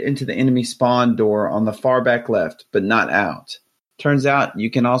can get into the enemy spawn door on the far back left, but not out. Turns out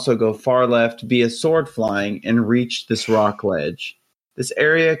you can also go far left via sword flying and reach this rock ledge. This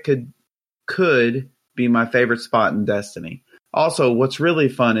area could be my favorite spot in Destiny. Also, what's really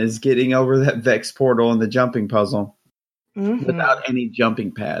fun is getting over that Vex portal and the jumping puzzle without any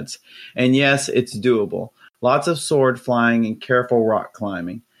jumping pads. And yes, it's doable. Lots of sword flying and careful rock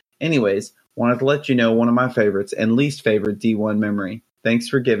climbing. Anyways, wanted to let you know one of my favorites and least favorite D1 memory. Thanks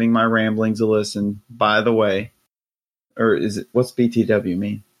for giving my ramblings a listen. By the way. Or is it, what's BTW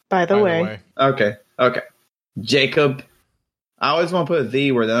mean? By the way. Okay. Jacob. I always want to put a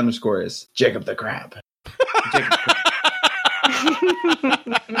the where the underscore is. Jacob the Crab. Jacob the Crab.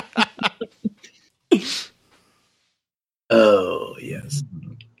 Oh, yes.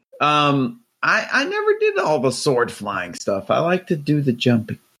 I never did all the sword flying stuff. I like to do the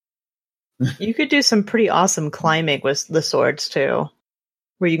jumping. You could do some pretty awesome climbing with the swords, too.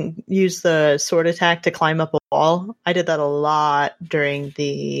 Where you can use the sword attack to climb up a wall. I did that a lot during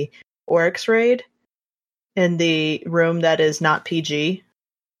the Oryx raid in the room that is not PG.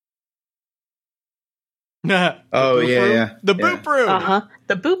 Yeah. The boop room. Uh-huh.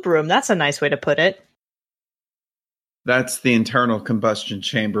 The boop room. That's a nice way to put it. That's the internal combustion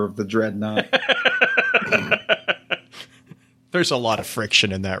chamber of the Dreadnought. There's a lot of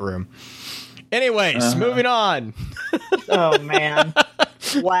friction in that room. Anyways, moving on. Oh, man.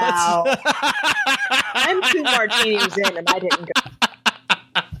 Wow. I'm 2 martinis in and I didn't go.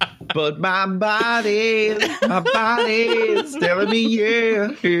 But my body's telling me yeah.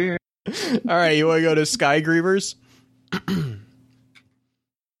 All right, you want to go to Sky Grievers?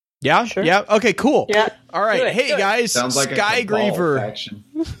 Yeah? Sure. Yeah? Okay, cool. Yeah. All right. Hey, guys. Sounds like Sky Griever.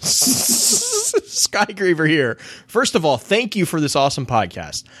 Sky Griever here. First of all, thank you for this awesome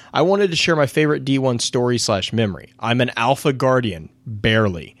podcast. I wanted to share my favorite D1 story/memory. I'm an Alpha Guardian.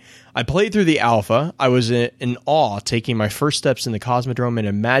 Barely. I played through the Alpha. I was in awe taking my first steps in the Cosmodrome and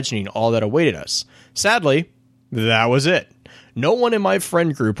imagining all that awaited us. Sadly, that was it. No one in my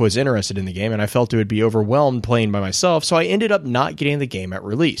friend group was interested in the game, and I felt it would be overwhelmed playing by myself, so I ended up not getting the game at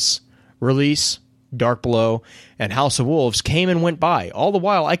release. Dark Below, and House of Wolves came and went by. All the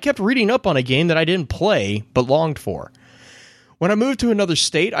while, I kept reading up on a game that I didn't play, but longed for. When I moved to another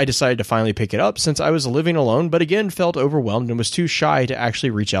state, I decided to finally pick it up since I was living alone, but again felt overwhelmed and was too shy to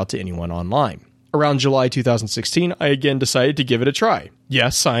actually reach out to anyone online. Around July 2016, I again decided to give it a try.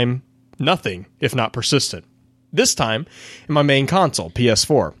 Yes, I'm nothing if not persistent. This time, in my main console,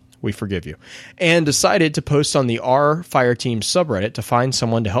 PS4. We forgive you. And decided to post on the R Fireteam subreddit to find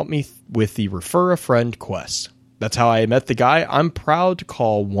someone to help me with the Refer a Friend quest. That's how I met the guy I'm proud to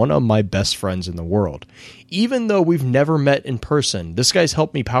call one of my best friends in the world. Even though we've never met in person, this guy's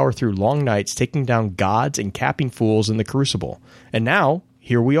helped me power through long nights, taking down gods and capping fools in the Crucible. And now,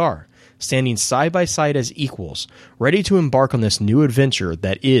 here we are, standing side by side as equals, ready to embark on this new adventure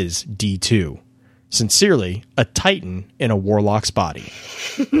that is D2. Sincerely, a Titan in a Warlock's body.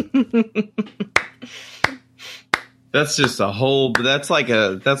 That's just a whole. That's like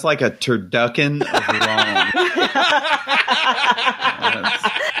a turducken of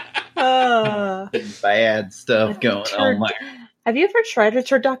wrong. Bad stuff going on there. Have you ever tried a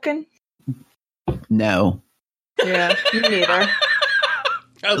turducken? No. Yeah, me neither.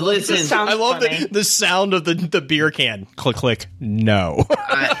 Listen, I love funny. the sound of the beer can. Click, click. No.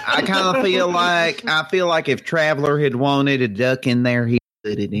 I kind of feel like if Traveler had wanted a duck in there, he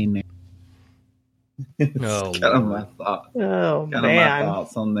put it in there. No. Kind of my thought. Oh Kind man! of my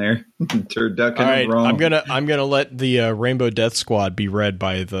thoughts on there. Turducken All right, of wrong. I'm gonna let the Rainbow Death Squad be read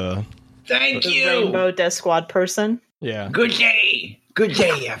by the Thank The you. Rainbow Death Squad person. yeah. Good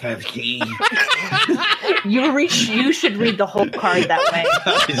day, FFC. You should read the whole card that way.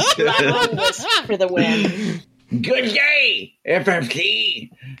 Lateral wisp for the win. Good day, FFC.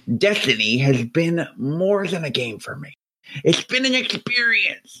 Destiny has been more than a game for me. It's been an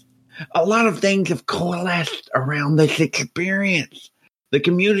experience. A lot of things have coalesced around this experience. The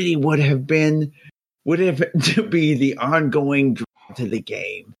community would have to be the ongoing draw to the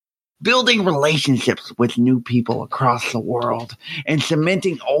game. Building relationships with new people across the world and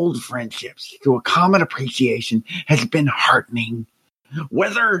cementing old friendships through a common appreciation has been heartening.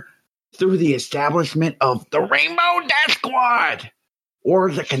 Whether through the establishment of the Rainbow Death Squad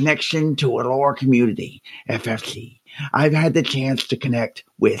or the connection to a lore community, FFC, I've had the chance to connect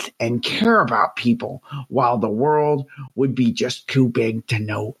with and care about people while the world would be just too big to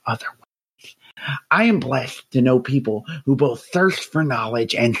know otherwise. I am blessed to know people who both thirst for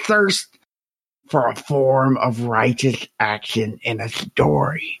knowledge and thirst for a form of righteous action in a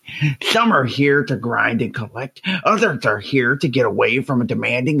story. Some are here to grind and collect. Others are here to get away from a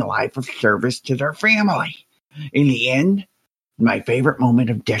demanding life of service to their family. In the end, my favorite moment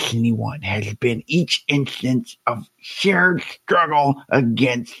of Destiny 1 has been each instance of shared struggle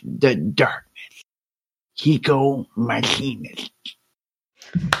against the darkness. Hiko Machinist.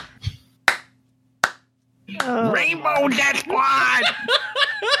 Oh. Rainbow Death Squad!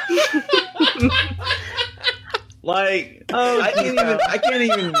 Like, Oh, I can't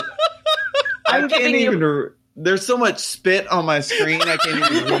even. I'm giving you- There's so much spit on my screen, I can't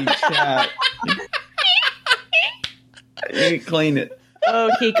even read chat. I need to clean it.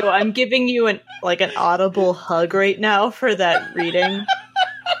 Oh, Kiko, I'm giving you an audible hug right now for that reading.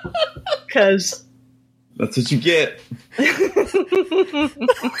 Because That's what you get.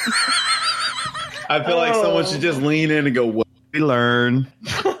 I feel like someone should just lean in and go, "What did we learn?"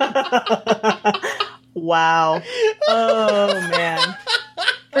 wow. Oh man.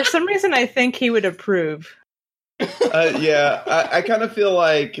 For some reason, I think he would approve. Yeah, I kind of feel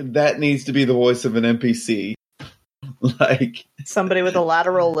like that needs to be the voice of an NPC. Like, Somebody with a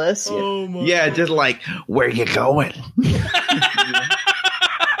lateral lisp. Oh my yeah, just like, where you going?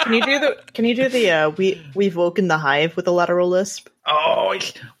 Can you do the we've woken the hive with a lateral lisp? Oh,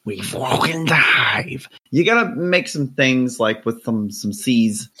 we've woken the hive. You gotta make some things like with some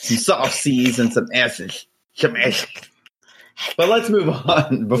C's, some soft C's and some S's. Some S's. But let's move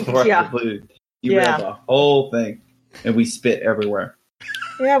on before I conclude. You read the whole thing and we spit everywhere.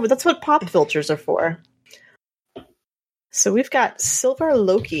 Yeah, but that's what pop filters are for. So we've got Silver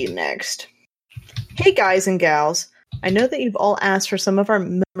Loki next. Hey guys and gals, I know that you've all asked for some of our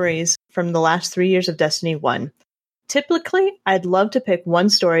memories from the last 3 years of Destiny 1. Typically, I'd love to pick one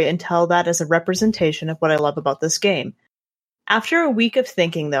story and tell that as a representation of what I love about this game. After a week of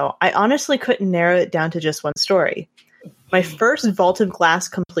thinking, though, I honestly couldn't narrow it down to just one story. My first Vault of Glass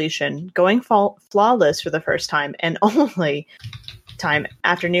completion, going flawless for the first time, and only time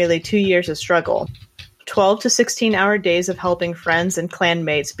after nearly 2 years of struggle. 12 to 16-hour days of helping friends and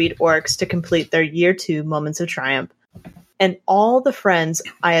clanmates beat orcs to complete their Year 2 moments of triumph. And all the friends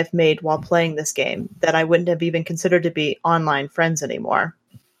I have made while playing this game that I wouldn't have even considered to be online friends anymore.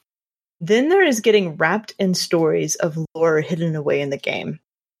 Then there is getting wrapped in stories of lore hidden away in the game.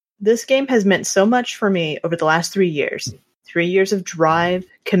 This game has meant so much for me over the last 3 years. 3 years of drive,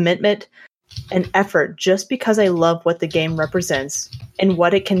 commitment, and effort just because I love what the game represents and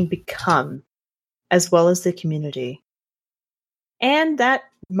what it can become, as well as the community. And that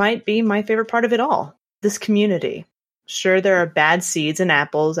might be my favorite part of it all, this community. Sure, there are bad seeds and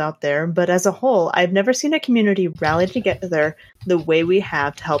apples out there, but as a whole, I've never seen a community rally together the way we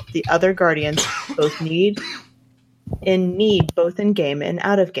have to help the other Guardians both in need both in game and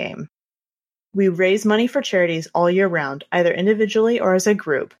out of game. We raise money for charities all year round, either individually or as a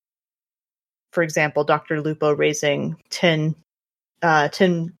group. For example, Dr. Lupo raising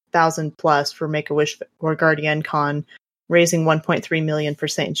 10,000 plus for Make-A-Wish or Guardian Con, raising 1.3 million for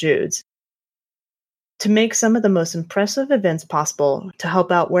St. Jude's. to make some of the most impressive events possible to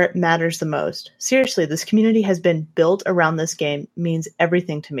help out where it matters the most. Seriously, this community has been built around this game means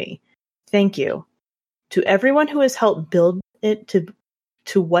everything to me. Thank you. To everyone who has helped build it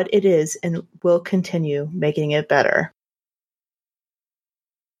to what it is and will continue making it better.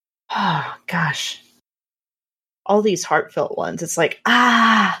 Oh, gosh. All these heartfelt ones. It's like,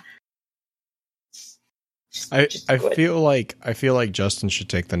 I feel like Justin should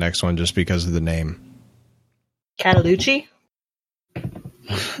take the next one just because of the name. Catalucci?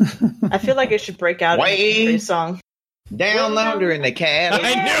 I feel like it should break out in a country song. Down under in the cat.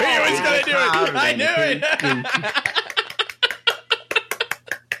 I knew he was going to do it. I knew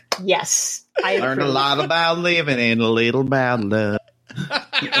it. Yes. I learned a lot about living and a little about love.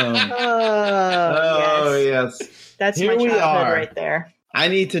 Yes. That's Here my we childhood are. right there. I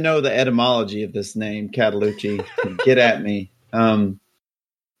need to know the etymology of this name, Catalucci. Get at me.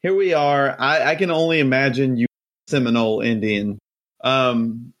 Here we are. I can only imagine you Seminole Indian.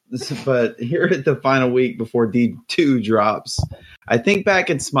 But here at the final week before D2 drops, I think back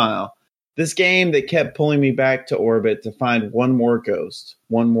and smile. This game that kept pulling me back to orbit to find one more ghost,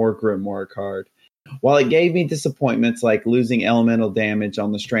 one more Grimoire card. While it gave me disappointments like losing elemental damage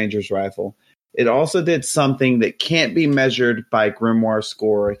on the Stranger's Rifle, it also did something that can't be measured by Grimoire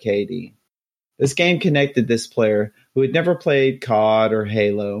score or KD. This game connected this player who had never played COD or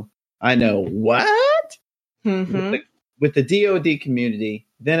Halo. I know, what? Mm-hmm. With the DoD community,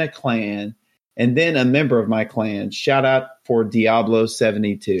 then a clan, and then a member of my clan, shout out for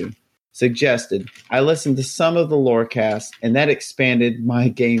Diablo72, suggested I listened to some of the Lorecast, and that expanded my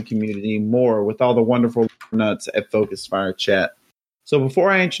game community more with all the wonderful nuts at Focus Fire Chat. So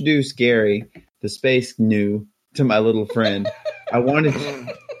before I introduce Gary, the space new, to my little friend, I wanted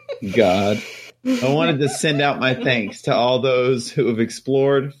to send out my thanks to all those who have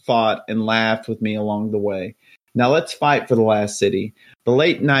explored, fought, and laughed with me along the way. Now let's fight for the last city, the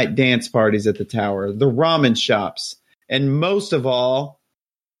late night dance parties at the tower, the ramen shops, and most of all,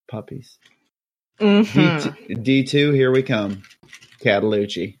 puppies. Mm-hmm. D2, here we come.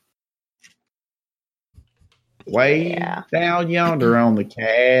 Catalucci. Way down yonder on the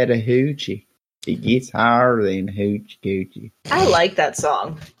Chattahoochee. It gets higher than Hoochie Coochie. I like that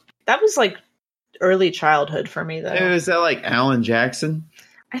song. That was like early childhood for me, though. Is that like Alan Jackson?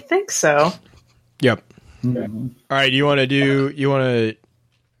 I think so. Yep. Mm-hmm. All right,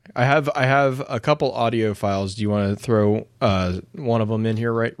 I have a couple audio files. Do you want to throw one of them in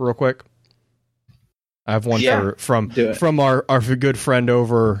here real quick? I have one from our good friend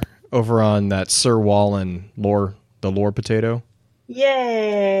over on that Sir Wallen the lore potato.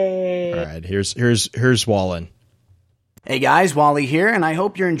 Yay! All right, here's Wallen. Hey guys, Wally here, and I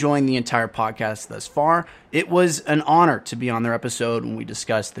hope you're enjoying the entire podcast thus far. It was an honor to be on their episode when we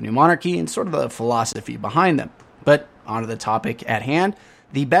discussed the new monarchy and sort of the philosophy behind them. But on to the topic at hand.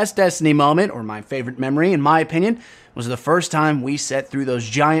 The best Destiny moment, or my favorite memory in my opinion, was the first time we set through those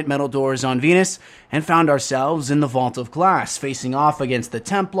giant metal doors on Venus and found ourselves in the Vault of Glass, facing off against the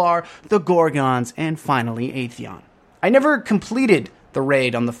Templar, the Gorgons, and finally Atheon. I never completed the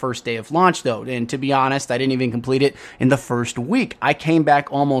raid on the first day of launch, though, and to be honest, I didn't even complete it in the first week. I came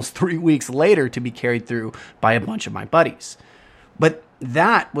back almost 3 weeks later to be carried through by a bunch of my buddies. But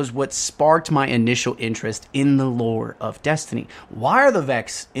that was what sparked my initial interest in the lore of Destiny. Why are the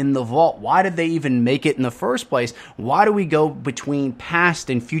Vex in the vault? Why did they even make it in the first place? Why do we go between past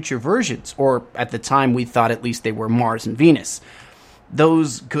and future versions? Or at the time, we thought at least they were Mars and Venus.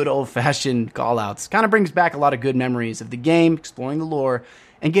 Those good old-fashioned call-outs kind of brings back a lot of good memories of the game, exploring the lore,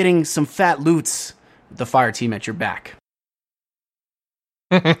 and getting some fat loots with the fire team at your back.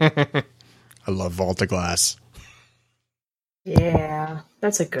 I love Vault of Glass. Yeah,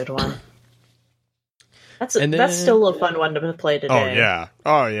 that's a good one. That's still a fun one to play today.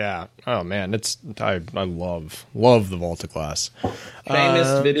 Oh yeah. Oh man, I love the Vault of Glass.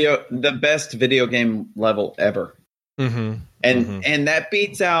 The best video game level ever. Mm-hmm. And that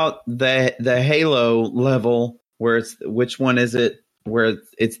beats out the Halo level where it's, which one is it? Where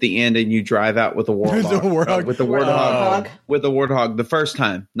it's the end and you drive out with a warthog. With the warthog the first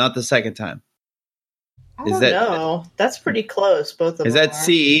time, not the second time. I don't know. That's pretty close. Both of them. Is that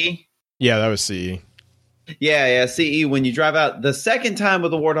CE? Yeah, that was CE. Yeah, CE. When you drive out the second time with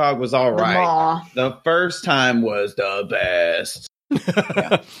the warthog was all right. The first time was the best.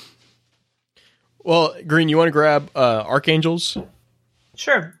 Yeah. Well, Green, you want to grab Archangels?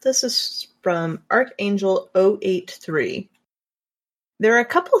 Sure. This is from Archangel 083. There are a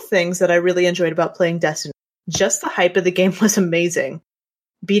couple of things that I really enjoyed about playing Destiny. Just the hype of the game was amazing.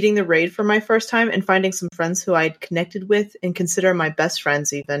 beating the raid for my first time and finding some friends who I'd connected with and consider my best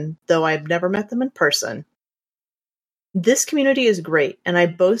friends even, though I've never met them in person. This community is great, and I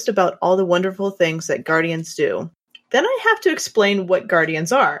boast about all the wonderful things that Guardians do. Then I have to explain what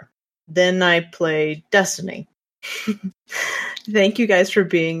Guardians are. Then I play Destiny. Thank you guys for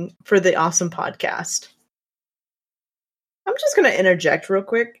the awesome podcast. I'm just going to interject real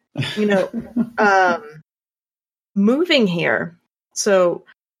quick. Moving here. So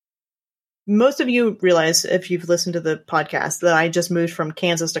most of you realize, if you've listened to the podcast, that I just moved from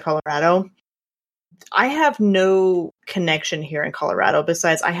Kansas to Colorado. I have no connection here in Colorado.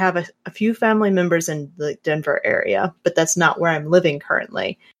 Besides, I have a few family members in the Denver area, but that's not where I'm living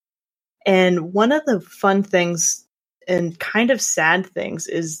currently. And one of the fun things and kind of sad things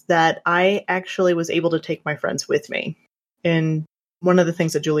is that I actually was able to take my friends with me. And one of the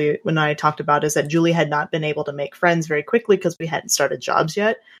things that Julie and I talked about is that Julie had not been able to make friends very quickly because we hadn't started jobs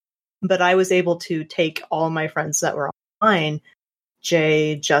yet. But I was able to take all my friends that were online,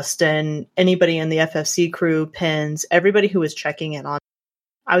 Jay, Justin, anybody in the FFC crew, Pins, everybody who was checking in on.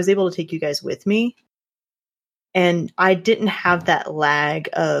 I was able to take you guys with me. And I didn't have that lag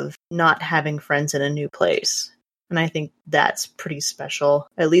of not having friends in a new place. And I think that's pretty special,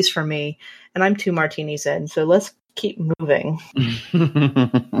 at least for me. And I'm 2 martinis in, so let's keep moving.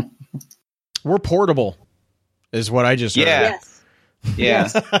 We're portable, is what I just heard. Yes. Yeah.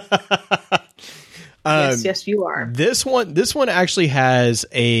 Yes, you are. This one actually has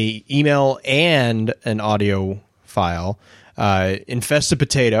a email and an audio file. Infested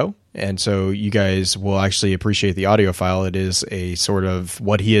Potato, and so you guys will actually appreciate the audio file. It is a sort of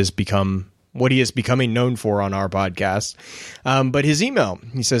what he is becoming known for on our podcast. But his email,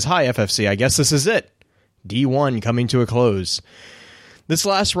 he says, "Hi FFC, I guess this is it. D1 coming to a close. This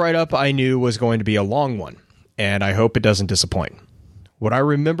last write-up I knew was going to be a long one, and I hope it doesn't disappoint. What I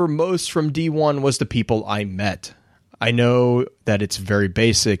remember most from D1 was the people I met. I know that it's very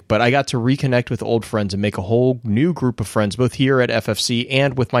basic, but I got to reconnect with old friends and make a whole new group of friends, both here at FFC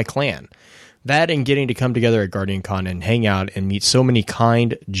and with my clan. That and getting to come together at GuardianCon and hang out and meet so many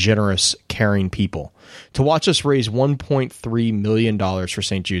kind, generous, caring people. To watch us raise $1.3 million for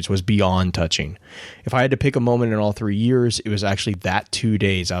St. Jude's was beyond touching. If I had to pick a moment in all 3 years, it was actually that 2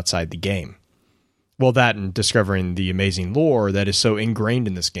 days outside the game. Well, that and discovering the amazing lore that is so ingrained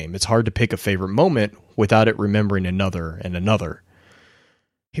in this game. It's hard to pick a favorite moment without it remembering another and another.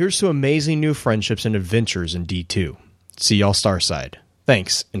 Here's to amazing new friendships and adventures in D2. See y'all Starside.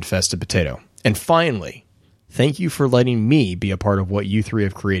 Thanks, Infested Potato. And finally, thank you for letting me be a part of what you 3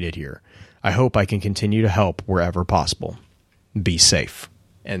 have created here. I hope I can continue to help wherever possible. Be safe."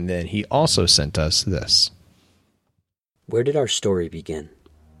 And then he also sent us this. Where did our story begin?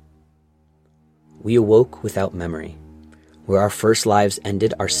 We awoke without memory. Where our first lives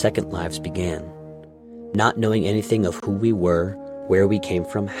ended, our second lives began. Not knowing anything of who we were, where we came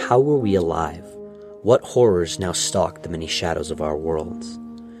from, how were we alive? What horrors now stalked the many shadows of our worlds?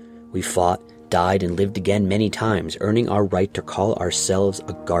 We fought, died, and lived again many times, earning our right to call ourselves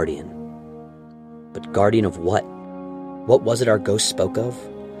a guardian. But guardian of what? What was it our ghost spoke of?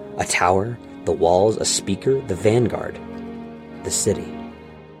 A tower, the walls, a speaker, the vanguard, the city.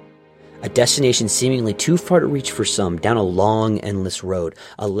 A destination seemingly too far to reach for some, down a long, endless road,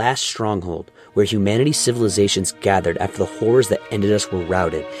 a last stronghold where humanity's civilizations gathered after the horrors that ended us were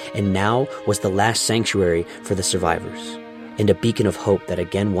routed, and now was the last sanctuary for the survivors, and a beacon of hope that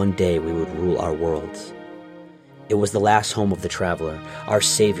again one day we would rule our worlds. It was the last home of the traveler, our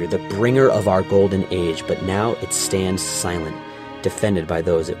savior, the bringer of our golden age, but now it stands silent, defended by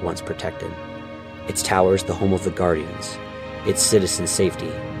those it once protected. Its towers, the home of the guardians, its citizen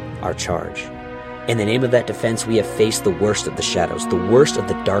safety, our charge. In the name of that defense, we have faced the worst of the shadows, the worst of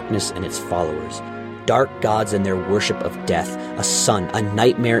the darkness and its followers. Dark gods and their worship of death, a son, a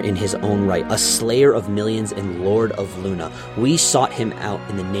nightmare in his own right, a slayer of millions and lord of Luna. We sought him out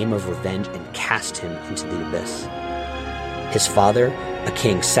in the name of revenge and cast him into the abyss. His father, a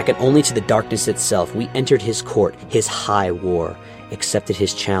king, second only to the darkness itself, we entered his court, his high war, accepted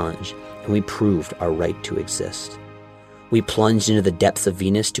his challenge, and we proved our right to exist. We plunged into the depths of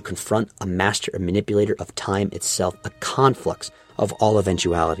Venus to confront a master and manipulator of time itself, a conflux of all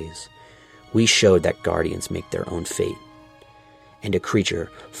eventualities. We showed that guardians make their own fate. And a creature,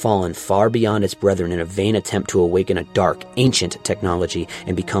 fallen far beyond its brethren in a vain attempt to awaken a dark, ancient technology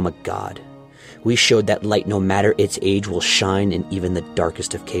and become a god. We showed that light, no matter its age, will shine in even the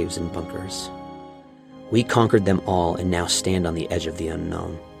darkest of caves and bunkers. We conquered them all and now stand on the edge of the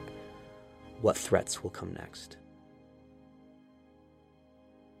unknown. What threats will come next?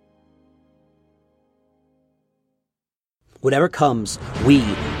 Whatever comes, we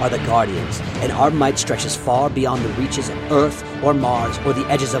are the Guardians, and our might stretches far beyond the reaches of Earth or Mars or the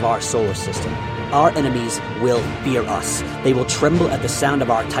edges of our solar system. Our enemies will fear us. They will tremble at the sound of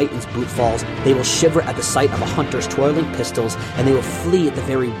our Titan's boot falls. They will shiver at the sight of a hunter's twirling pistols, and they will flee at the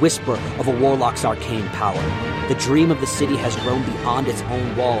very whisper of a warlock's arcane power. The dream of the city has grown beyond its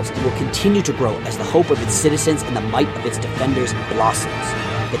own walls and will continue to grow as the hope of its citizens and the might of its defenders blossoms.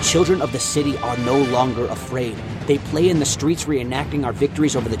 The children of the city are no longer afraid. They play in the streets reenacting our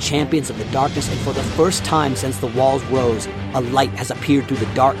victories over the champions of the darkness, and for the first time since the walls rose, a light has appeared through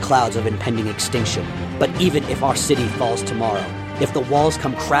the dark clouds of impending extinction. But even if our city falls tomorrow, if the walls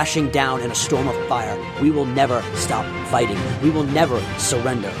come crashing down in a storm of fire, we will never stop fighting. We will never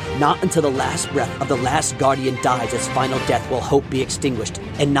surrender. Not until the last breath of the last Guardian dies its final death will hope be extinguished,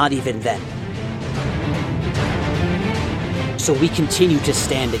 and not even then. So we continue to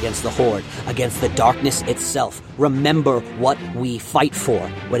stand against the Horde, against the darkness itself. Remember what we fight for.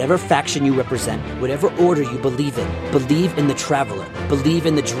 Whatever faction you represent, whatever order you believe in the Traveler, believe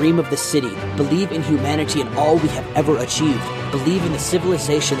in the dream of the city, believe in humanity and all we have ever achieved, believe in the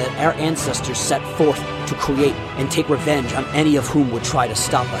civilization that our ancestors set forth to create and take revenge on any of whom would try to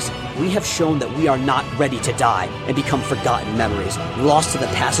stop us. We have shown that we are not ready to die and become forgotten memories, lost to the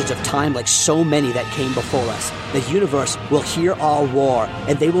passage of time like so many that came before us. The universe will hear our roar,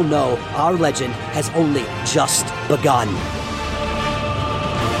 and they will know our legend has only just begun.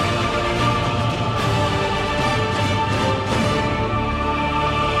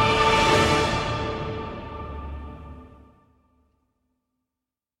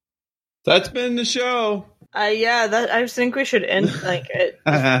 That's been the show. I think we should end like it.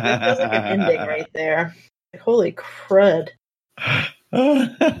 That feels like an ending right there. Holy crud!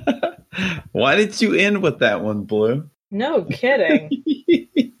 Why did you end with that one, Blue? No kidding.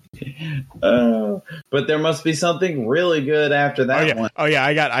 But there must be something really good after that one. Oh yeah,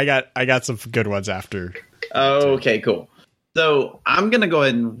 I got some good ones after. Okay, cool. So I'm gonna go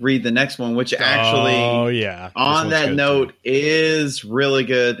ahead and read the next one, which actually, on that note, is really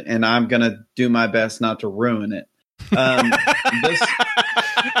good, and I'm gonna do my best not to ruin it.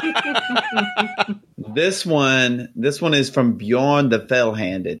 This one is from Bjorn the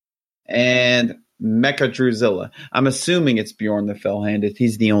Fell-Handed and Mecha Druzilla. I'm assuming it's Bjorn the Fell-Handed.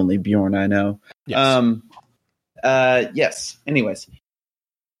 He's the only Bjorn I know. Yes. Yes. Anyways,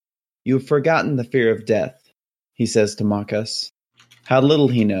 you've forgotten the fear of death, he says to mock us. How little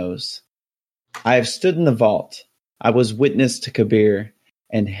he knows. I have stood in the vault. I was witness to Kabir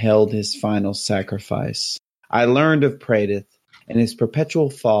and held his final sacrifice. I learned of Praedyth and his perpetual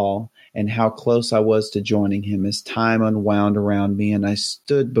fall and how close I was to joining him as time unwound around me and I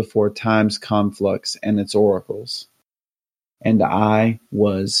stood before time's conflux and its oracles. And I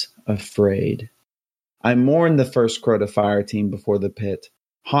was afraid. I mourned the first Crota fire team before the pit.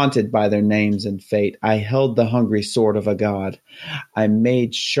 Haunted by their names and fate, I held the hungry sword of a god. I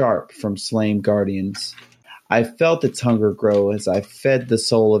made sharp from slain guardians. I felt its hunger grow as I fed the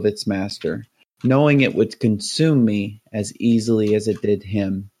soul of its master, knowing it would consume me as easily as it did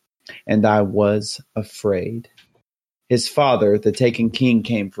him. And I was afraid. His father, the Taken King,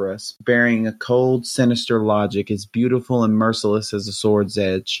 came for us, bearing a cold, sinister logic as beautiful and merciless as a sword's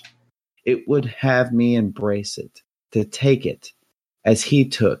edge. It would have me embrace it, to take it, as he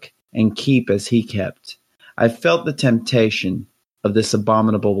took, and keep as he kept. I felt the temptation of this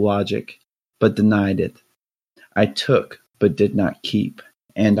abominable logic, but denied it. I took, but did not keep,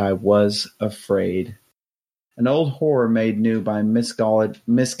 and I was afraid. An old horror made new by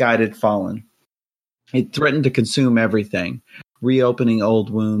misguided fallen. It threatened to consume everything. Reopening old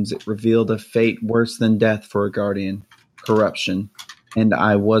wounds, it revealed a fate worse than death for a guardian. Corruption. And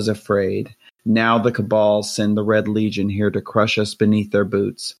I was afraid. Now the Cabal send the Red Legion here to crush us beneath their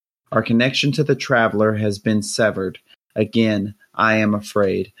boots. Our connection to the Traveler has been severed. Again, I am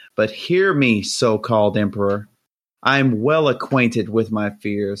afraid. But hear me, so-called Emperor. I am well acquainted with my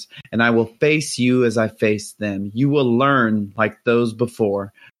fears, and I will face you as I faced them. You will learn, like those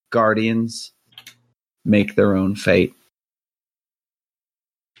before, Guardians make their own fate.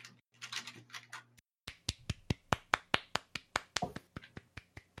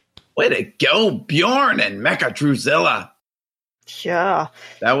 Way to go, Bjorn and Mecha Druzilla. Yeah.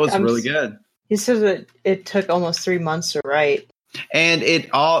 That was really good. He says it took almost 3 months to write. And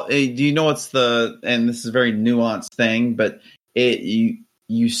do you know what's and this is a very nuanced thing, but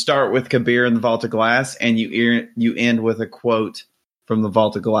you start with Kabir in the Vault of Glass and you end with a quote from the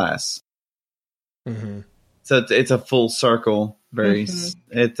Vault of Glass. Mm-hmm. So it's a full circle.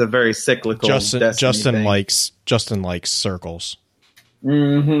 It's a very cyclical. Justin likes circles.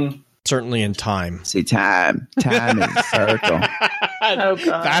 Mm-hmm. certainly in time. See, time is a circle. Oh,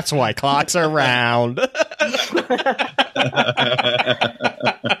 God. That's why clocks are round.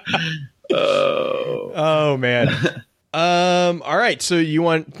 Oh man. All right. So you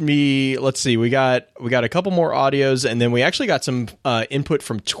want me? Let's see. We got a couple more audios, and then we actually got some input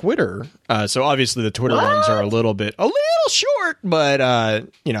from Twitter. So obviously the Twitter ones are a little short, but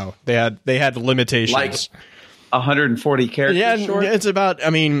they had limitations. Like 140 characters. Yeah, short? it's about. I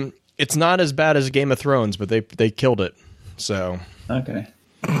mean, it's not as bad as Game of Thrones, but they killed it. So Okay.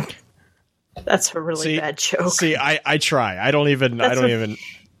 That's a really bad joke. See, I try. I don't even. All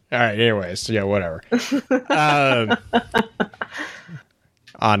right. Anyways, yeah, whatever.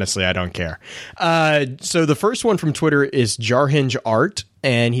 Honestly, I don't care. So the first one from Twitter is Jarhinge Art,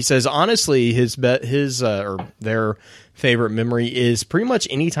 and he says honestly, or their favorite memory is pretty much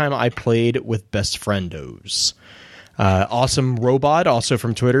any time I played with best friendos. Awesome Robot, also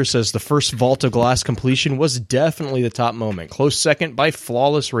from Twitter, says the first Vault of Glass completion was definitely the top moment. Close second by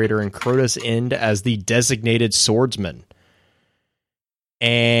Flawless Raider and Crota's End as the designated swordsman.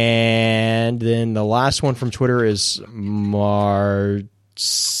 And then the last one from Twitter is Marcelloello,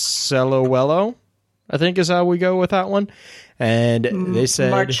 I think is how we go with that one. And they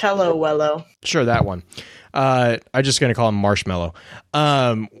said... Marcelloello. Sure, that one. I'm just going to call him Marshmallow.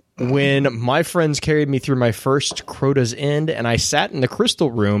 When my friends carried me through my first Crota's End, and I sat in the crystal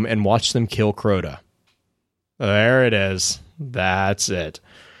room and watched them kill Crota. There it is. That's it.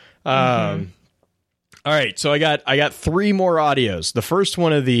 All right, so I got 3 more audios. The first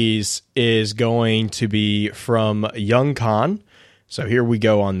one of these is going to be from Young Khan. So here we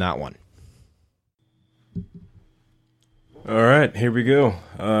go on that one. All right, here we go.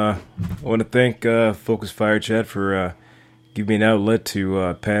 I want to thank Focus Fire Chat for giving me an outlet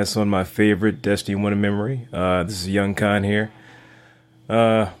to pass on my favorite Destiny 1 memory. This is Young Khan here.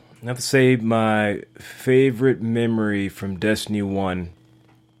 I have to say my favorite memory from Destiny 1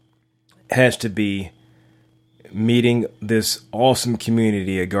 has to be meeting this awesome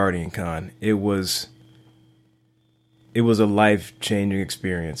community at Guardian Con. It was a life-changing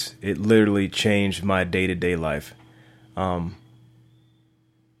experience. It literally changed my day-to-day life.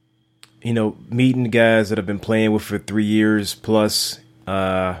 Meeting the guys that I've been playing with for 3 years plus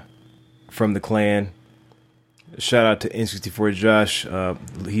from the clan. Shout out to N64 Josh.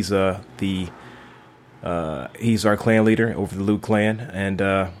 He's our clan leader over the Loot clan, and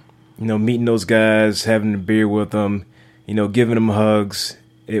meeting those guys, having a beer with them, giving them hugs.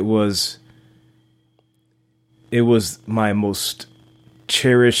 It was my most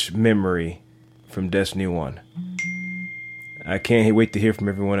cherished memory from Destiny 1. I can't wait to hear from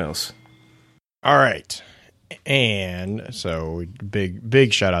everyone else. All right. And so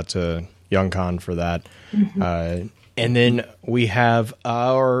big shout out to Young Khan for that. And then we have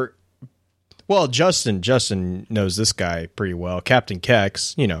Justin knows this guy pretty well. Captain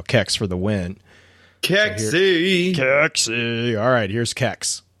Kex, Kex for the win. Kexy. All right, here's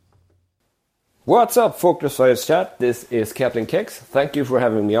Kex. What's up, Focus Fire Chat? This is Captain Kex. Thank you for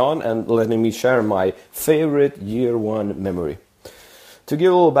having me on and letting me share my favorite Year 1 memory. To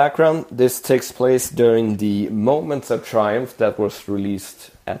give a little background, this takes place during the Moments of Triumph that was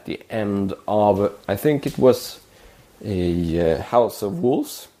released at the end of, I think it was a House of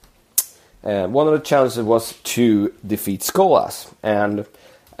Wolves. One of the challenges was to defeat Skolas, and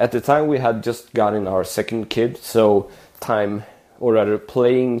at the time we had just gotten our second kid, so playing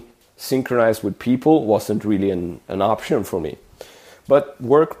synchronized with people wasn't really an option for me. But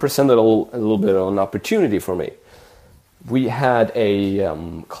work presented a little bit of an opportunity for me. We had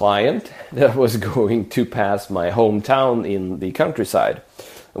a client that was going to pass my hometown in the countryside.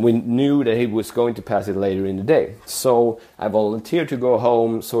 And we knew that he was going to pass it later in the day. So I volunteered to go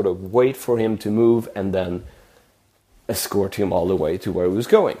home, sort of wait for him to move, and then escort him all the way to where he was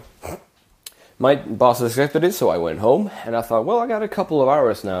going. My boss accepted it, so I went home, and I thought, well, I got a couple of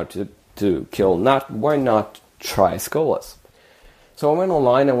hours now to kill. Why not try Skolas? So I went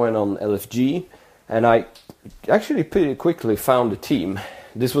online, I went on LFG, and I actually pretty quickly found a team.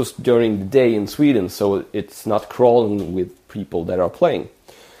 This was during the day in Sweden, so it's not crawling with people that are playing.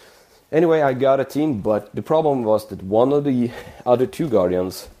 Anyway, I got a team, but the problem was that one of the other 2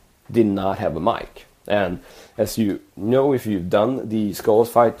 Guardians did not have a mic. And as you know, if you've done the Skolas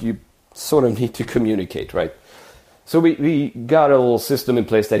fight, you sort of need to communicate, right? So we got a little system in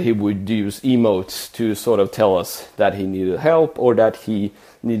place that he would use emotes to sort of tell us that he needed help or that he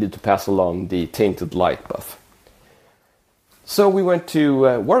needed to pass along the Tainted Light buff. So we went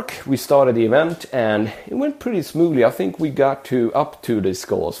to work, we started the event, and it went pretty smoothly. I think we got up to the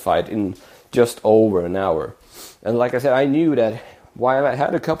Skolas fight in just over an hour. And like I said, I knew that while I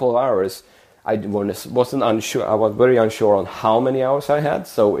had a couple of hours, I wasn't unsure. I was very unsure on how many hours I had,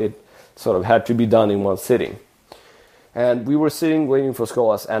 so it sort of had to be done in one sitting. And we were sitting waiting for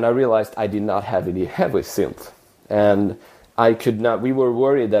Skolas, and I realized I did not have any heavy synth. And I could not, we were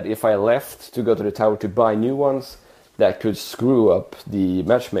worried that if I left to go to the tower to buy new ones, that could screw up the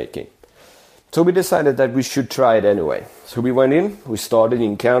matchmaking. So we decided that we should try it anyway. So we went in, we started the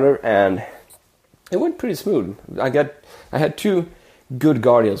encounter, and it went pretty smooth. I had two good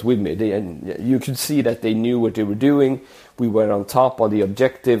guardians with me. You could see that they knew what they were doing. We were on top on the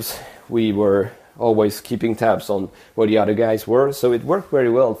objectives. We were always keeping tabs on where the other guys were. So it worked very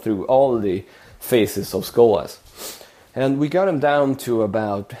well through all the phases of Skolas. And we got him down to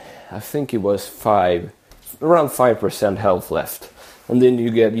about, I think it was around 5% health left. And then you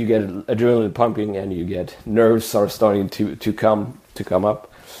get adrenaline pumping, and you get nerves are starting to come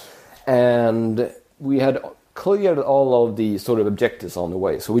up. And we had cleared all of the sort of objectives on the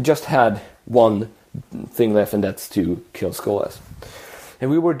way. So we just had one thing left, and that's to kill Skolas. And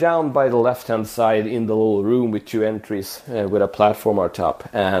we were down by the left-hand side in the little room with two entries with a platform on top.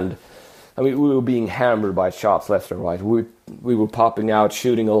 And I mean, we were being hammered by shots left and right. We were popping out,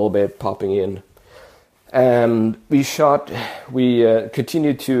 shooting a little bit, popping in. And we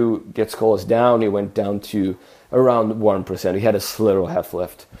continued to get Skolas down. He went down to around 1%. He had a slither half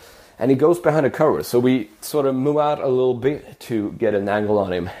left. And he goes behind a cover. So we sort of move out a little bit to get an angle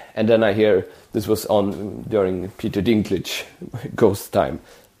on him. And then I hear, this was on during Peter Dinklage ghost time,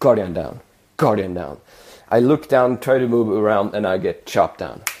 Guardian down, Guardian down. I look down, try to move around, and I get chopped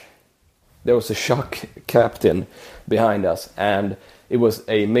down. There was a shock captain behind us, and it was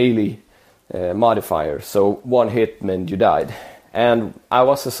a melee modifier. So one hit meant you died. And I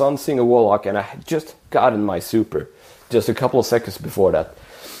was a Sunsinger Warlock, and I had just gotten my super just a couple of seconds before that.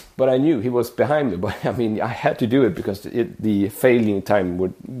 But I knew he was behind me. But I mean, I had to do it because the failing time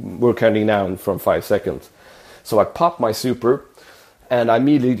were counting down from 5 seconds. So I popped my super, and I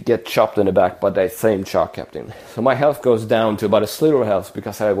immediately get chopped in the back by that same shock captain. So my health goes down to about a slither health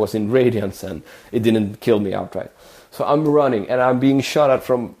because I was in radiance and it didn't kill me outright. So I'm running, and I'm being shot at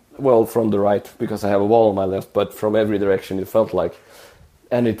from the right because I have a wall on my left, but from every direction it felt like.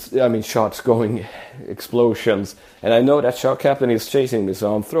 And shots going, explosions. And I know that shock captain is chasing me,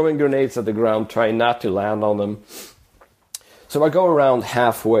 so I'm throwing grenades at the ground, trying not to land on them. So I go around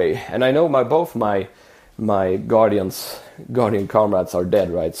halfway, and I know both my guardian comrades are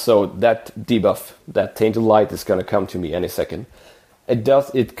dead, right? So that debuff, that tainted light, is going to come to me any second.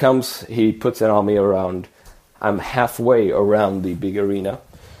 It comes, he puts it on me around, I'm halfway around the big arena.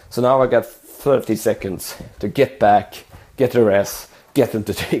 So now I got 30 seconds to get back, get the rest, get them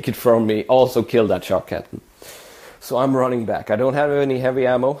to take it from me, also kill that shock captain. So I'm running back. I don't have any heavy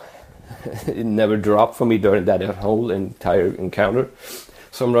ammo. It never dropped for me during that whole entire encounter.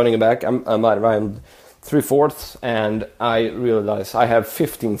 So I'm running back. I'm at around 3/4, and I realize I have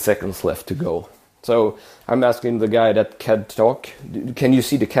 15 seconds left to go. So I'm asking the guy that can talk, can you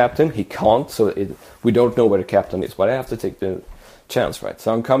see the captain? He can't, so we don't know where the captain is, but I have to take the chance, right?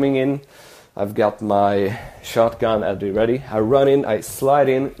 So I'm coming in. I've got my shotgun at the ready. I run in, I slide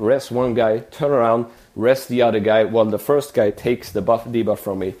in, rest one guy, turn around, rest the other guy while the first guy takes the debuff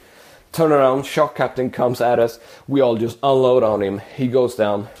from me. Turn around, shock captain comes at us. We all just unload on him. He goes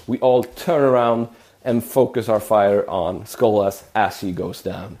down. We all turn around and focus our fire on Skolas as he goes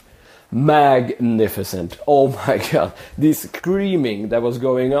down. Magnificent. Oh my god. This screaming that was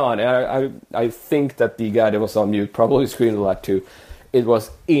going on. I think that the guy that was on mute probably screamed a lot too. It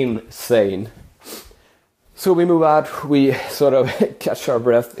was insane. So we move out, we sort of catch our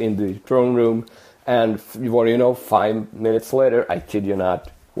breath in the throne room, and 5 minutes later, I kid you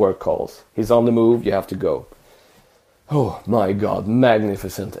not, work calls. He's on the move, you have to go. Oh my god,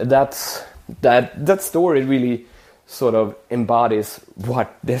 magnificent. That story really sort of embodies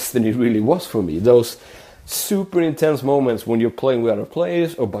what Destiny really was for me. Those super intense moments when you're playing with other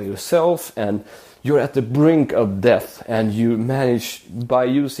players or by yourself, and you're at the brink of death, and you manage, by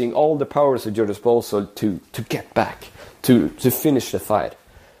using all the powers at your disposal, to get back, to finish the fight.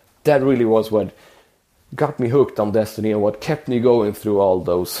 That really was what got me hooked on Destiny and what kept me going through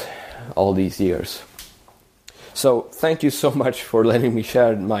all these years. So thank you so much for letting me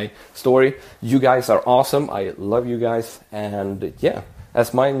share my story. You guys are awesome. I love you guys. And yeah,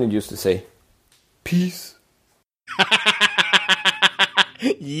 as mine used to say, peace.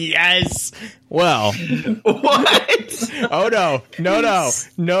 Yes. Well. What? Oh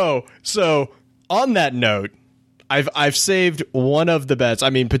no. So on that note, I've saved one of the bets. I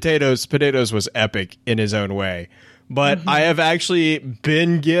mean, Potatoes was epic in his own way, but I have actually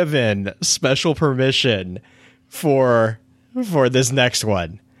been given special permission for for this next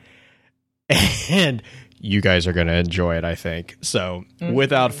one. And you guys are going to enjoy it, I think. So,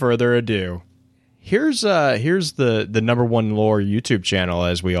 without further ado, here's the number one lore YouTube channel,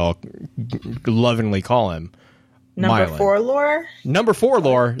 as we all lovingly call him. Number Mylan. 4 lore? Number 4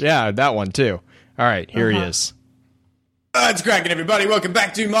 lore. Yeah, that one too. All right, here he is. It's cracking, everybody. Welcome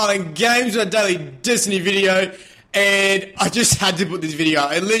back to Mylan Games, a daily Destiny video. And I just had to put this video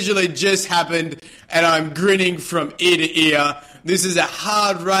out. It literally just happened, and I'm grinning from ear to ear. This is a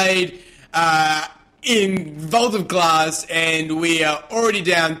hard raid in Vault of Glass, and we are already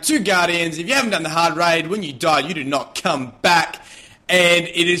down 2 Guardians. If you haven't done the hard raid, when you die, you do not come back. And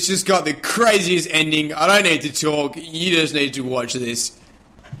it has just got the craziest ending. I don't need to talk. You just need to watch this.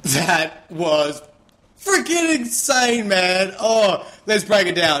 That was freaking insane, man. Oh, let's break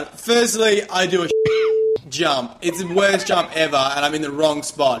it down. Firstly, I do a jump. It's the worst jump ever, and I'm in the wrong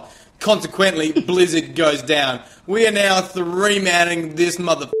spot. Consequently, Blizzard goes down. We are now 3-manning this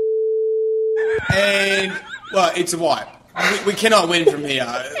mother. And, well, it's a wipe. We cannot win from here.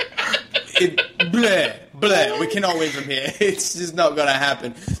 Bleh. We cannot win from here. It's just not going to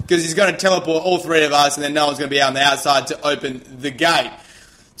happen. Because he's going to teleport all 3 of us, and then no one's going to be out on the outside to open the gate.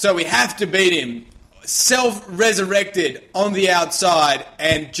 So we have to beat him. Self-resurrected on the outside,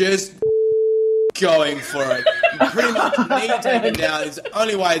 and just going for it. You pretty much need to take him down. It's the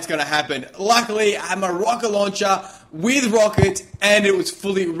only way it's going to happen. Luckily, I had my rocket launcher with rockets, and it was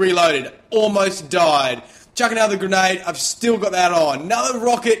fully reloaded. Almost died. Chuck another grenade. I've still got that on. Another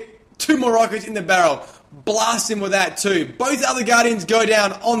rocket. 2 more rockets in the barrel. Blast him with that too. Both other Guardians go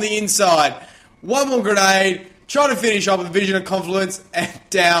down on the inside. 1 more grenade. Try to finish off with Vision of Confluence, and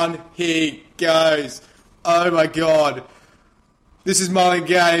down he goes. Oh my god. This is Mylan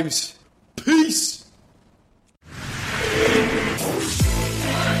Games. Peace.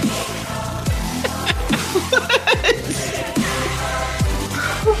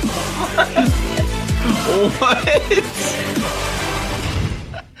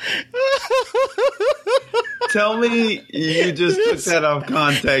 Tell me you just took that off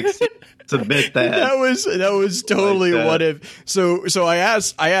context to bit that. That was totally Like that. what if. So I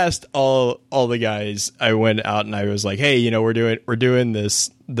asked all the guys. I went out and I was like, hey, we're doing this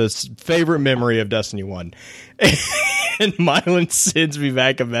favorite memory of Destiny 1. And Mylan sends me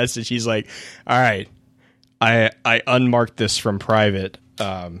back a message. He's like, all right, I unmarked this from private.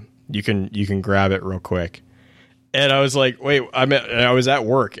 You can grab it real quick. And I was like, wait, I was at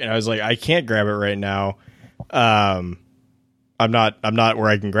work, and I was like, I can't grab it right now. I'm not where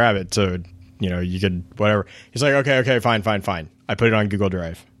I can grab it. So, you could, whatever. He's like, okay, fine. I put it on Google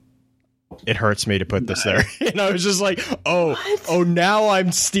Drive. It hurts me to put this there. And I was just like, oh, now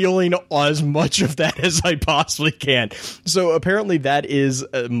I'm stealing as much of that as I possibly can. So apparently that is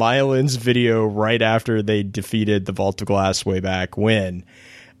Mylan's video right after they defeated the Vault of Glass way back when.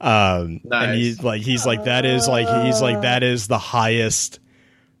 Nice. And he's like, that is the highest,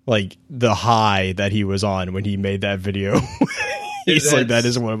 like the high that he was on when he made that video. He's like, that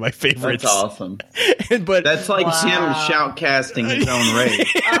is one of my favorites. That's awesome. But that's like him shoutcasting his own raid.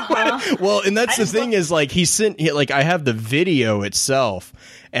 Well, and that's the thing is like I have the video itself,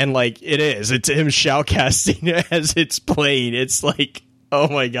 and like it's him shoutcasting as it's playing. It's like, oh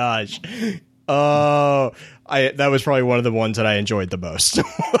my gosh. That was probably one of the ones that I enjoyed the most.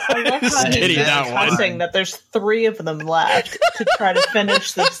 I love how he's cussing that there's 3 of them left to try to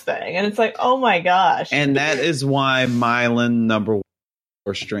finish this thing, and it's like, oh my gosh! And that is why Mylan number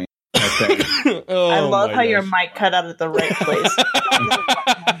 4 stream. Okay. I love how your mic cut out at the right place. I don't know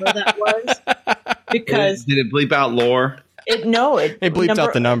what number that was because did it bleep out lore? It bleeped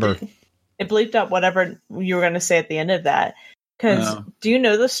out the number. It bleeped out whatever you were going to say at the end of that. Because do you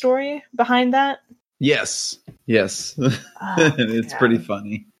know the story behind that? Yes. It's pretty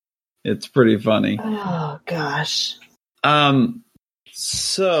funny. Oh gosh.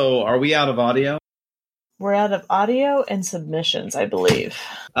 So are we out of audio? We're out of audio and submissions, I believe.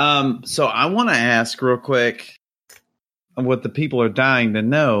 So I want to ask real quick what the people are dying to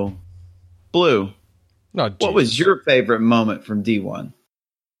know. Blue, what was your favorite moment from D1?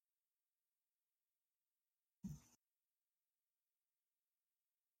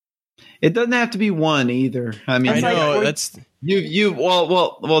 It doesn't have to be one either. I mean, I know that's you.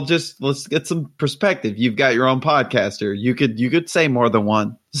 Well. Just let's get some perspective. You've got your own podcast here. You could say more than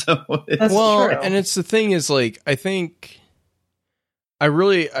one. So that's true. And it's the thing is like I think I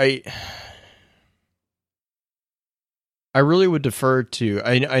really would defer to.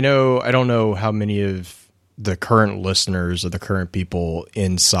 I know I don't know how many of the current listeners or the current people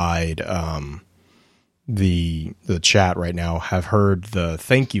inside the chat right now have heard the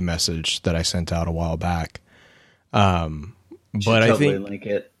thank you message that I sent out a while back. but I think link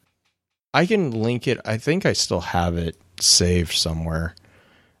it. I can link it. I think I still have it saved somewhere.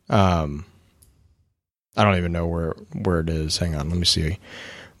 I don't even know where it is. Hang on, let me see.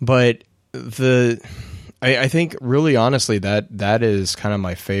 But I think really honestly that is kind of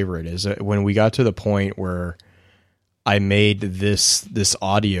my favorite, is when we got to the point where I made this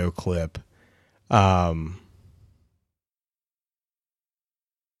audio clip. I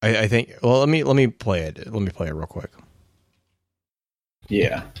think, well, let me play it. Let me play it real quick.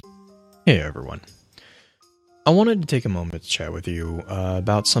 Yeah. Hey everyone. I wanted to take a moment to chat with you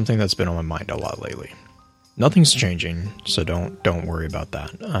about something that's been on my mind a lot lately. Nothing's changing, so don't worry about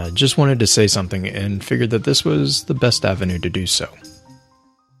that. Just wanted to say something and figured that this was the best avenue to do so.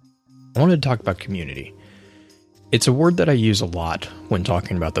 I wanted to talk about community. It's a word that I use a lot when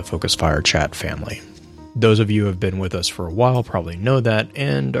talking about the Focus Fire chat family. Those of you who have been with us for a while probably know that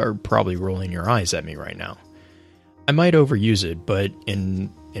and are probably rolling your eyes at me right now. I might overuse it, but in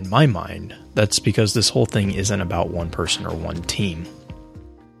my mind, that's because this whole thing isn't about one person or one team.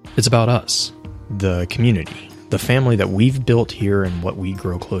 It's about us, the community, the family that we've built here and what we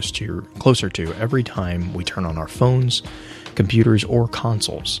grow closer to every time we turn on our phones, computers, or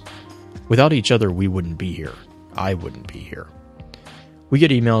consoles. Without each other, we wouldn't be here. I wouldn't be here. We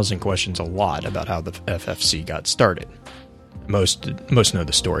get emails and questions a lot about how the FFC got started. Most know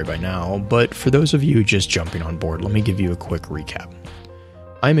the story by now, but for those of you just jumping on board, let me give you a quick recap.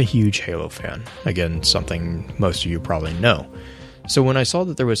 I'm a huge Halo fan, again, something most of you probably know. So when I saw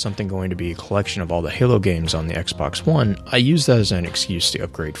that there was something going to be a collection of all the Halo games on the Xbox One, I used that as an excuse to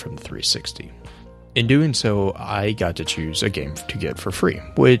upgrade from the 360. In doing so, I got to choose a game to get for free,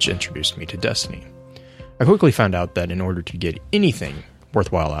 which introduced me to Destiny. I quickly found out that in order to get anything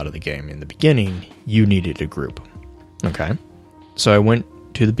worthwhile out of the game in the beginning, you needed a group. Okay, so I went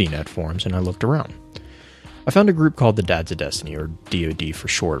to the BNet forums and I looked around. I found a group called the Dads of Destiny, or DoD for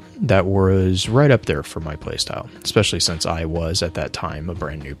short, that was right up there for my playstyle, especially since I was, at that time, a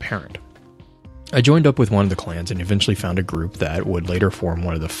brand new parent. I joined up with one of the clans and eventually found a group that would later form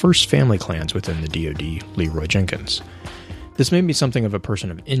one of the first family clans within the DoD, Leroy Jenkins. This made me something of a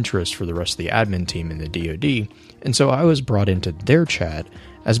person of interest for the rest of the admin team in the DoD, and so I was brought into their chat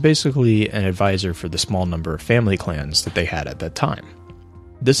as basically an advisor for the small number of family clans that they had at that time.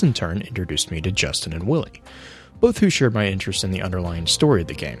 This in turn introduced me to Justin and Willie, both who shared my interest in the underlying story of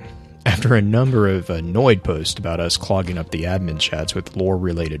the game. After a number of annoyed posts about us clogging up the admin chats with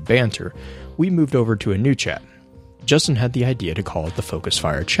lore-related banter, we moved over to a new chat. Justin had the idea to call it the Focus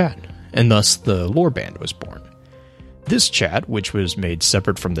Fire chat, and thus the lore band was born. This chat, which was made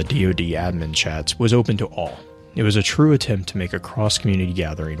separate from the DoD admin chats, was open to all. It was a true attempt to make a cross-community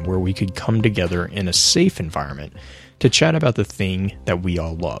gathering where we could come together in a safe environment to chat about the thing that we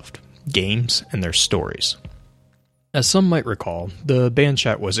all loved, games and their stories. As some might recall, the band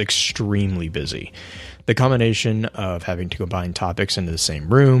chat was extremely busy. The combination of having to combine topics into the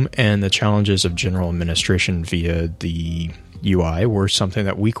same room and the challenges of general administration via the UI were something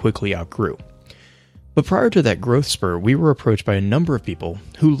that we quickly outgrew. But prior to that growth spurt, we were approached by a number of people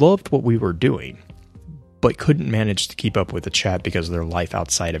who loved what we were doing, but couldn't manage to keep up with the chat because of their life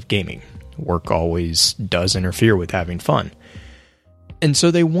outside of gaming. Work always does interfere with having fun. And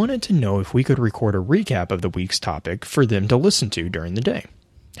so they wanted to know if we could record a recap of the week's topic for them to listen to during the day.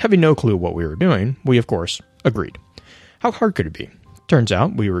 Having no clue what we were doing, we of course agreed. How hard could it be? Turns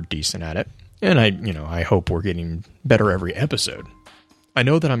out we were decent at it, and I hope we're getting better every episode. I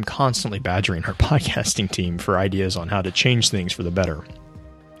know that I'm constantly badgering our podcasting team for ideas on how to change things for the better.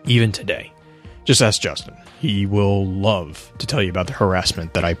 Even today. Just ask Justin. He will love to tell you about the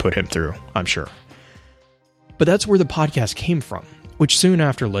harassment that I put him through, I'm sure. But that's where the podcast came from, which soon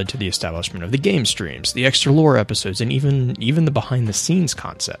after led to the establishment of the game streams, the extra lore episodes, and even the behind-the-scenes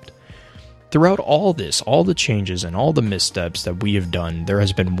concept. Throughout all this, all the changes and all the missteps that we have done, there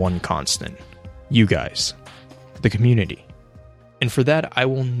has been one constant. You guys. The community. And for that, I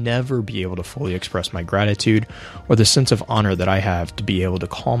will never be able to fully express my gratitude or the sense of honor that I have to be able to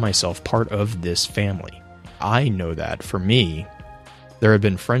call myself part of this family. I know that, for me, there have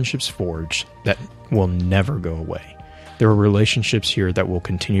been friendships forged that will never go away. There are relationships here that will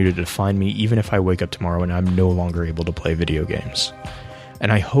continue to define me even if I wake up tomorrow and I'm no longer able to play video games.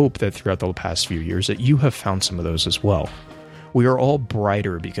 And I hope that throughout the past few years that you have found some of those as well. We are all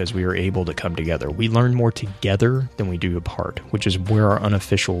brighter because we are able to come together. We learn more together than we do apart, which is where our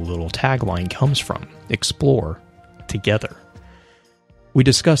unofficial little tagline comes from. Explore together. We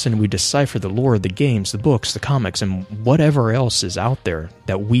discuss and we decipher the lore of the games, the books, the comics, and whatever else is out there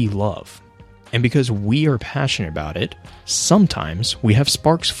that we love. And because we are passionate about it, sometimes we have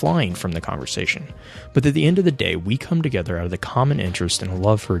sparks flying from the conversation. But at the end of the day, we come together out of the common interest and a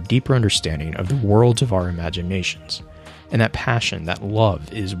love for a deeper understanding of the worlds of our imaginations. And that passion, that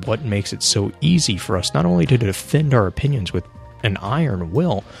love, is what makes it so easy for us not only to defend our opinions with an iron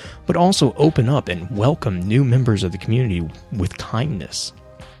will, but also open up and welcome new members of the community with kindness.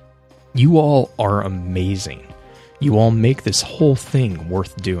 You all are amazing. You all make this whole thing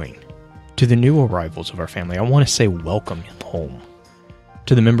worth doing. To the new arrivals of our family, I want to say welcome home.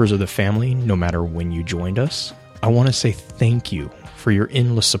 To the members of the family, no matter when you joined us, I want to say thank you for your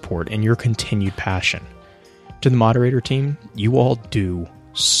endless support and your continued passion. To the moderator team, you all do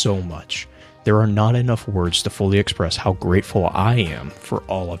so much. There are not enough words to fully express how grateful I am for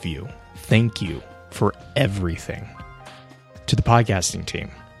all of you. Thank you for everything. To the podcasting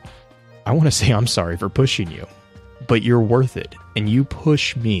team, I want to say I'm sorry for pushing you, but you're worth it, and you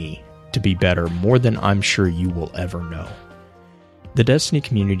push me to be better more than I'm sure you will ever know. The Destiny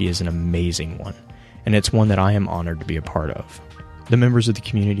community is an amazing one, and it's one that I am honored to be a part of. The members of the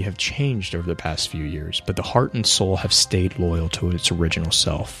community have changed over the past few years, but the heart and soul have stayed loyal to its original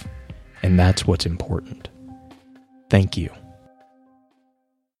self, and that's what's important. Thank you.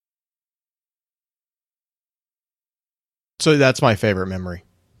 So that's my favorite memory.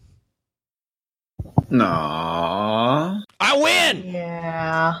 Nah. I win!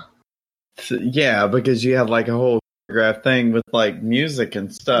 Yeah. Yeah, because you had like a whole choreographed thing with like music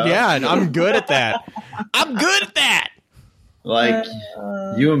and stuff. Yeah, and I'm good at that. I'm good at that! Like,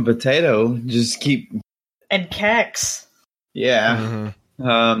 you and Potato just keep... And Kex. Yeah.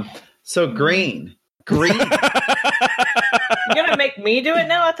 Mm-hmm. So Green. You're gonna make me do it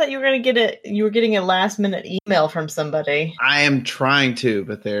now? I thought you were gonna get it. You were getting a last minute email from somebody. I am trying to,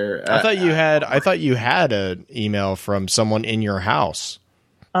 but they're... I thought you had an email from someone in your house.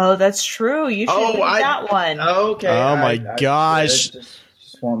 Oh, that's true. You should have that one. Okay. Oh my gosh.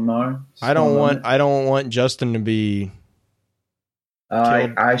 Just one more. I don't want Justin to be...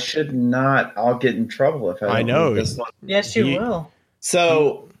 I should not. I'll get in trouble if I don't know this one. Yes, you will.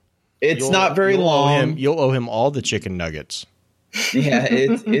 So it's not very long. You'll owe him all the chicken nuggets. Yeah,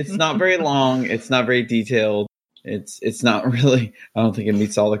 it's not very long. It's not very detailed. It's not really. I don't think it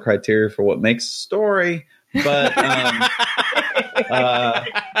meets all the criteria for what makes a story. But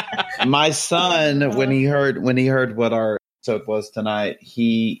my son, when he heard what our episode was tonight,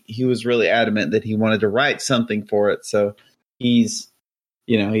 he was really adamant that he wanted to write something for it. So he's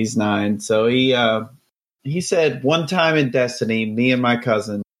 9. So he said one time in Destiny, me and my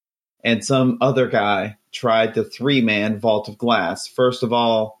cousin and some other guy tried the 3-man Vault of Glass. First of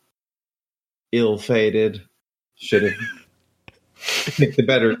all, ill-fated. Should have picked a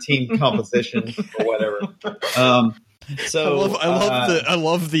better team composition or whatever. So I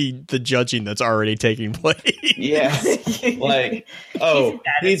love the judging that's already taking place. Yeah, like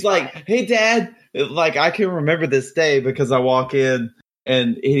he's like, hey Dad, like I can remember this day because I walk in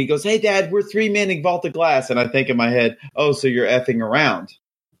and he goes, hey Dad, we're 3-manning Vault of Glass, and I think in my head, oh, so you're effing around,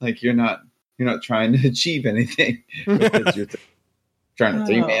 like you're not trying to achieve anything because you're trying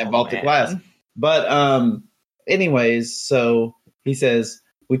to 3-man Vault of Glass. But anyways, so he says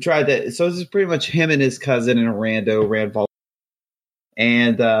we tried that. So this is pretty much him and his cousin and a rando ran Vault.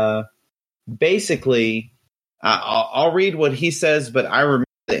 And basically, I'll read what he says, but I remember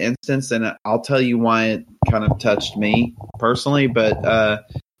the instance, and I'll tell you why it kind of touched me personally. But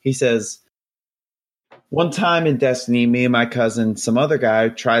he says, one time in Destiny, me and my cousin, some other guy,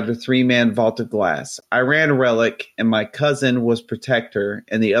 tried a 3-man Vault of Glass. I ran a relic, and my cousin was protector,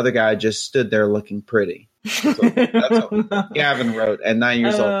 and the other guy just stood there looking pretty. So that's what Gavin wrote at 9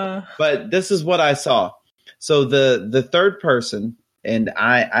 years old. But this is what I saw. So the third person, and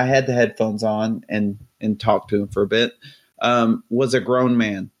I had the headphones on and talked to him for a bit, was a grown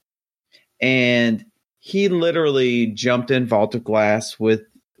man. And he literally jumped in Vault of Glass with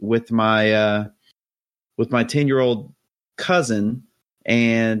my 10-year-old cousin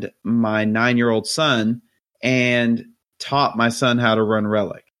and my 9-year-old son, and taught my son how to run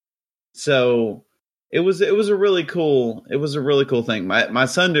relic. So it was a really cool thing. My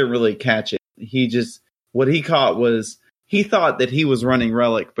son didn't really catch it. What he caught was, he thought that he was running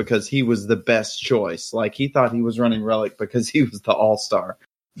relic because he was the best choice. Like he thought he was running relic because he was the all-star.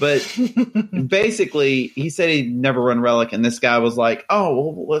 But basically, he said he'd never run relic, and this guy was like, "Oh,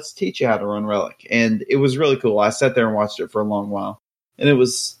 well, let's teach you how to run relic." And it was really cool. I sat there and watched it for a long while, and it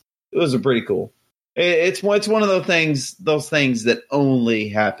was a pretty cool. It's one of those things that only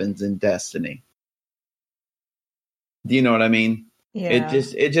happens in Destiny. Do you know what I mean? Yeah.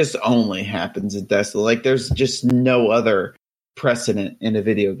 It just only happens in Destiny. Like there's just no other precedent in a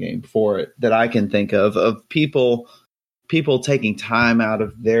video game for it that I can think of people taking time out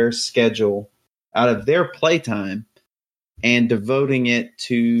of their schedule, out of their playtime, and devoting it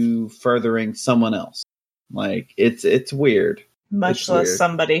to furthering someone else. Like it's weird. Much It's less weird.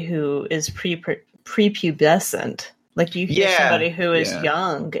 somebody who is prepubescent. Like you hear somebody who is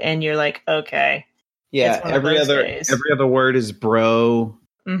young, and you're like, okay, Yeah, it's one of those days. every other word is bro.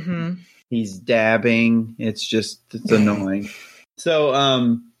 Mm-hmm. He's dabbing. It's annoying. So,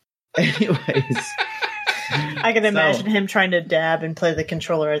 anyways, I can imagine him trying to dab and play the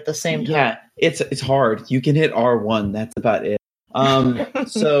controller at the same time. Yeah, it's hard. You can hit R1. That's about it.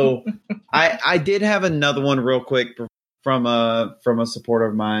 So I did have another one real quick from a supporter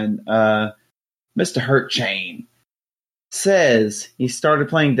of mine. Mr. Hurt Chain says he started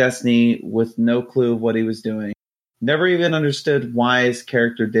playing Destiny with no clue of what he was doing. Never even understood why his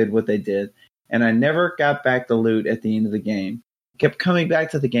character did what they did, and I never got back the loot at the end of the game. Kept coming back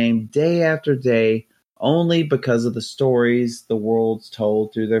to the game day after day, only because of the stories the worlds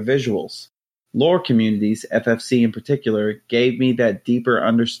told through their visuals. Lore communities, FFC in particular, gave me that deeper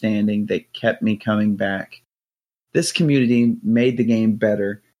understanding that kept me coming back. This community made the game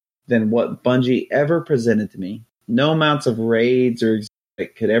better than what Bungie ever presented to me. No amounts of raids or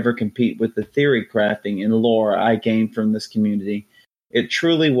exotic could ever compete with the theory crafting and lore I gained from this community. It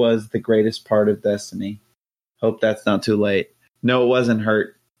truly was the greatest part of Destiny. Hope that's not too late. No, it wasn't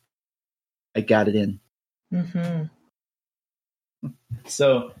Hurt. I got it in. Mm-hmm.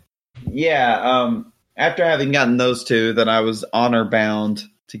 So, yeah, after having gotten those two, that I was honor bound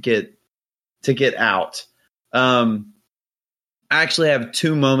to get out. I actually have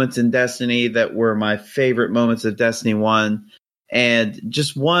two moments in Destiny that were my favorite moments of Destiny 1, and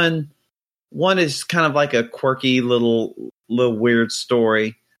just one is kind of like a quirky little weird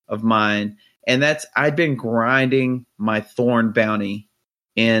story of mine, and that's I'd been grinding my Thorn bounty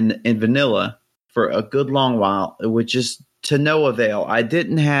in vanilla for a good long while, with just to no avail. I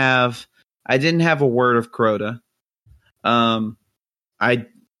didn't have a word of Crota. I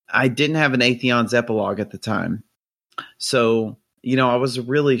didn't have an Atheon's epilogue at the time, so I was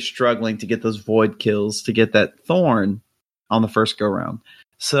really struggling to get those void kills to get that Thorn on the first go round.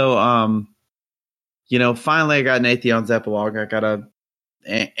 So finally I got an Atheon's epilogue. I got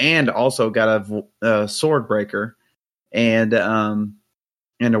and also got a sword breaker and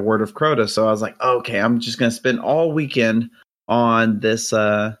a word of Crota. So I was like, okay, I'm just gonna spend all weekend on this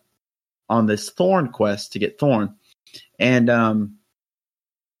Thorn quest to get Thorn. And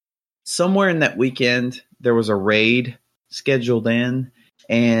somewhere in that weekend there was a raid scheduled in,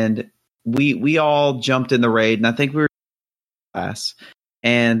 and we all jumped in the raid, and I think we were in class.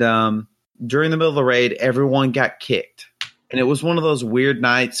 And during the middle of the raid, everyone got kicked. And it was one of those weird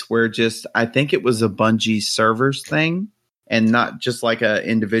nights where I think it was a Bungie servers thing and not just like a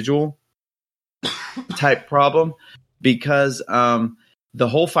individual type problem, because the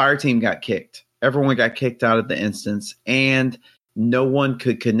whole fire team got kicked. Everyone got kicked out of the instance, and no one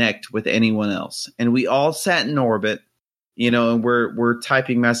could connect with anyone else. And we all sat in orbit, and we're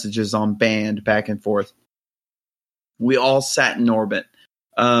typing messages on band back and forth. We all sat in orbit,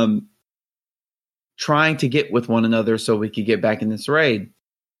 trying to get with one another so we could get back in this raid.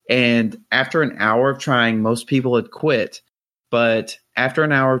 And after an hour of trying, most people had quit. But after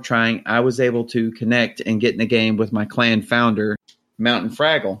an hour of trying, I was able to connect and get in a game with my clan founder, Mountain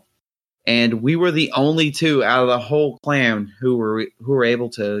Fraggle. And we were the only two out of the whole clan who were able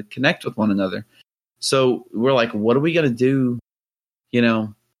to connect with one another. So we're like, what are we going to do?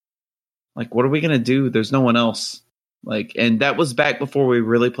 What are we going to do? There's no one else. And that was back before we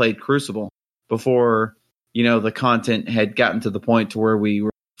really played Crucible, before, the content had gotten to the point to where we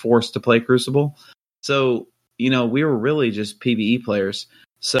were forced to play Crucible. So, we were really just PvE players.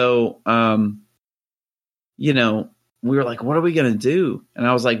 So, we were like, what are we going to do? And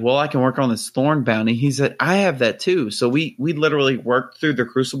I was like, well, I can work on this Thorn bounty. He said, I have that too. So we literally worked through the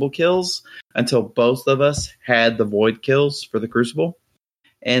Crucible kills until both of us had the Void kills for the Crucible.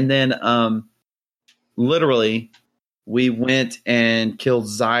 And then literally we went and killed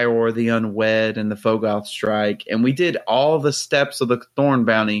Zyor the Unwed and the Fogoth Strike. And we did all the steps of the Thorn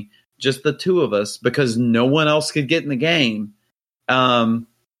bounty, just the two of us, because no one else could get in the game.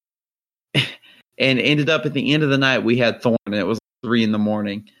 And ended up at the end of the night, we had Thorn, and it was 3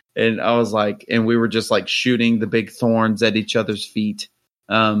 a.m. And I was like, and we were just like shooting the big thorns at each other's feet,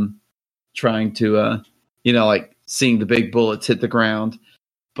 trying to, seeing the big bullets hit the ground.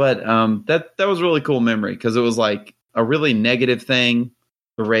 But that was a really cool memory, because it was like a really negative thing,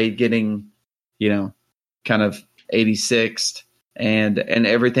 the raid getting, kind of 86th, and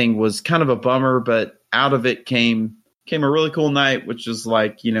everything was kind of a bummer, but out of it came a really cool night, which is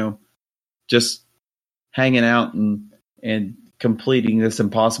like, just hanging out and completing this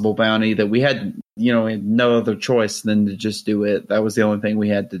impossible bounty that we had, had no other choice than to just do it. That was the only thing we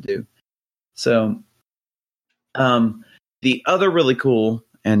had to do. So, the other really cool,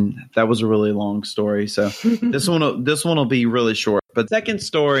 and that was a really long story. So this one will be really short. But second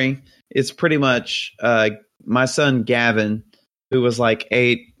story is pretty much my son Gavin, who was like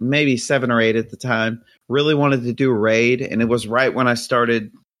 8, maybe 7 or 8 at the time, really wanted to do a raid, and it was right when I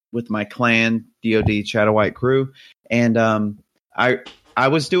started with my clan, DoD Shadow White Crew, and I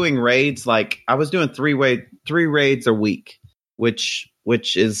was doing raids, like I was doing 3 raids a week, which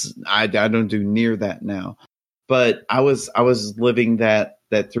is I don't do near that now, but I was living that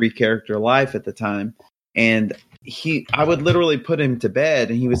 3-character life at the time, and I would literally put him to bed,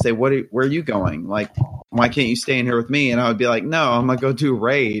 and he would say, where are you going? Like, why can't you stay in here with me? And I would be like, no, I'm gonna go do a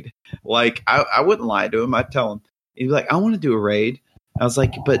raid. Like, I wouldn't lie to him. I'd tell him. He'd be like, I want to do a raid. I was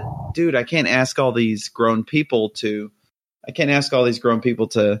like, but dude, I can't ask all these grown people to,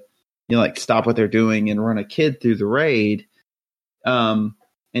 like stop what they're doing and run a kid through the raid. And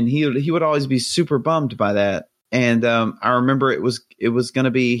he would always be super bummed by that. And I remember it was going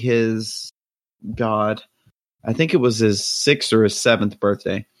to be his, God, I think it was his 6th or his 7th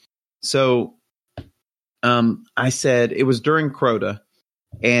birthday. So I said, it was during Crota,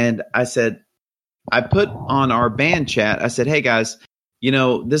 and I said, I put on our band chat, I said, hey guys,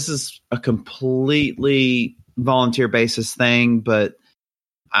 this is a completely volunteer basis thing, but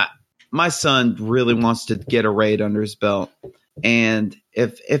my son really wants to get a raid under his belt. And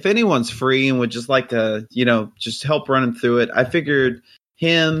if anyone's free and would just like to, just help run him through it, I figured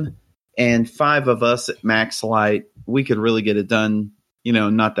him and 5 of us at Max Light, we could really get it done,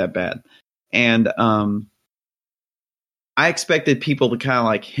 not that bad. And I expected people to kind of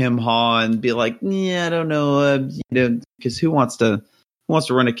like hem-haw and be like, yeah, I don't know, because who wants to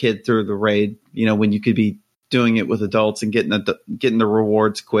run a kid through the raid, when you could be doing it with adults and getting the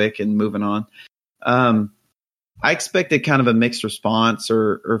rewards quick and moving on. I expected kind of a mixed response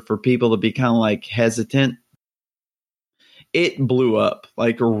or for people to be kind of like hesitant. It blew up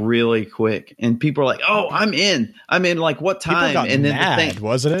like really quick, and people are like, "Oh, I'm in. Like, what time?" People got and then mad, the thing,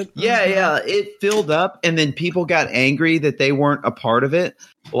 wasn't it? Yeah, it filled up, and then people got angry that they weren't a part of it.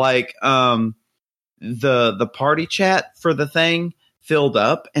 Like, the party chat for the thing filled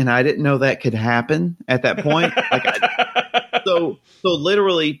up, and I didn't know that could happen at that point. So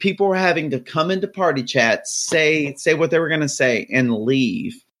literally, people were having to come into party chat, say what they were going to say, and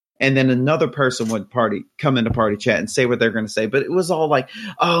leave. And then another person would come into party chat and say what they're going to say. But it was all like,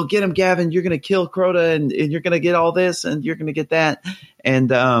 oh, get him, Gavin. You're going to kill Crota, and you're going to get all this, and you're going to get that.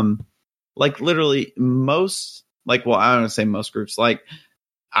 And like literally most, like, well, I don't want to say most groups. Like,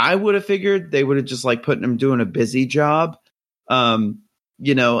 I would have figured they would have just like put him doing a busy job, and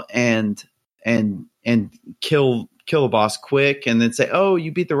kill a boss quick, and then say, oh,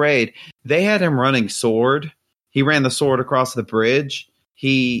 you beat the raid. They had him running sword. He ran the sword across the bridge.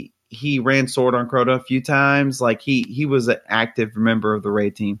 He ran sword on Crota a few times. Like he was an active member of the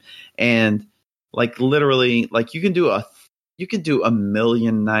raid team, and like literally, like you can do a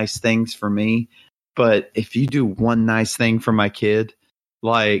million nice things for me, but if you do one nice thing for my kid,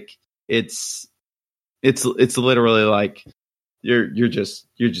 like it's literally like you're just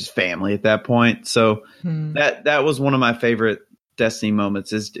family at that point. So that was one of my favorite Destiny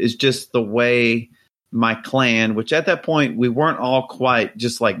moments is just the way my clan, which at that point we weren't all quite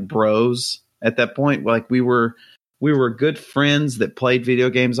just like bros at that point. Like we were good friends that played video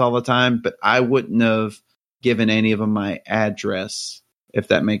games all the time, but I wouldn't have given any of them my address, if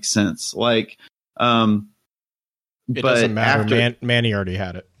that makes sense. Like, it but doesn't matter. after, Manny already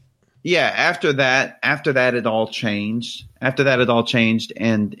had it. yeah, after that, it all changed.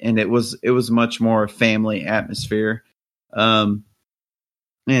 And it was much more family atmosphere. And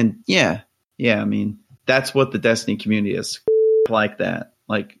yeah, I mean, that's what the Destiny community is like that.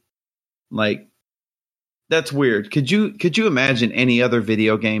 Like that's weird. Could you imagine any other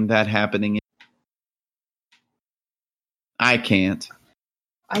video game that happening? I can't.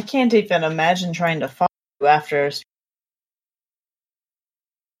 I can't even imagine trying to follow you after.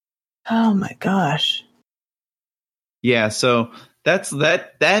 Oh my gosh. Yeah, so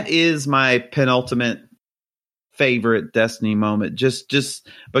that is my penultimate favorite Destiny moment. Just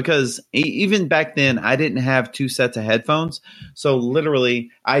because even back then I didn't have 2 sets of headphones, so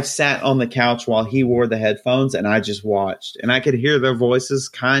literally I sat on the couch while he wore the headphones and I just watched, and I could hear their voices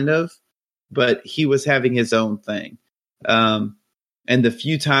kind of, but he was having his own thing. And the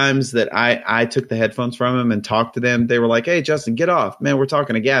few times that I took the headphones from him and talked to them, they were like, "Hey, Justin, get off, man. We're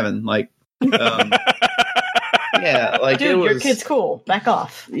talking to Gavin." Like, Yeah, like Dude, it was, your kid's cool. Back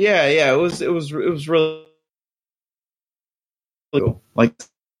off. Yeah, it was really cool. Like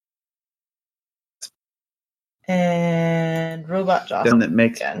And Robot Jocelyn that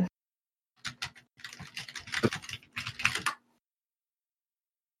makes again.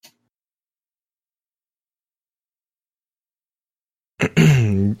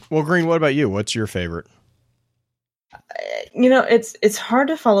 Well, Green, what about you? What's your favorite? You know, it's hard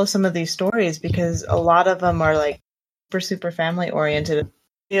to follow some of these stories because a lot of them are like super family oriented. It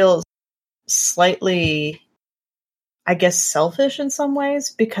feels slightly, I guess, selfish in some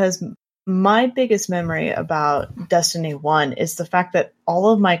ways, because my biggest memory about Destiny 1 is the fact that all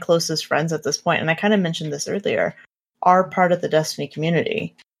of my closest friends at this point, and I kind of mentioned this earlier, are part of the Destiny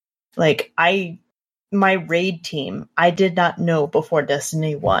community. Like, my raid team, I did not know before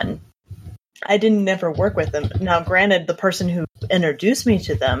Destiny 1. I didn't never work with them. Now, granted, the person who introduced me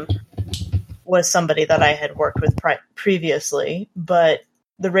to them was somebody that I had worked with previously, but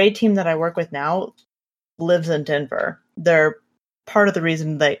the raid team that I work with now lives in Denver. They're part of the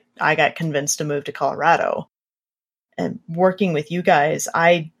reason that I got convinced to move to Colorado. And working with you guys,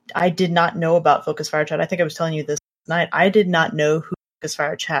 I did not know about Focus Fire Chat. I think I was telling you this night. I did not know who Focus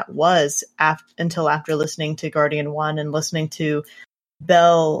Fire Chat was until after listening to Guardian 1 and listening to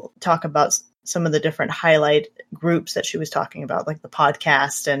Belle talk about some of the different highlight groups that she was talking about, like the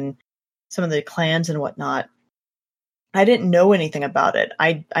podcast and some of the clans and whatnot. I didn't know anything about it.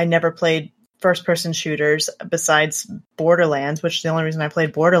 I never played first-person shooters besides Borderlands, which the only reason I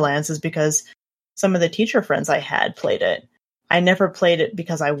played Borderlands is because some of the teacher friends I had played it. I never played it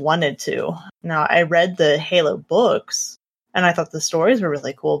because I wanted to. Now, I read the Halo books, and I thought the stories were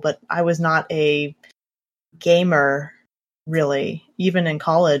really cool, but I was not a gamer, really. Even in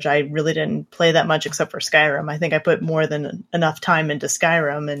college, I really didn't play that much except for Skyrim. I think I put more than enough time into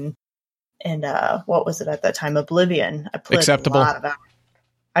Skyrim and what was it at that time? Oblivion. I played Acceptable. a lot of hours.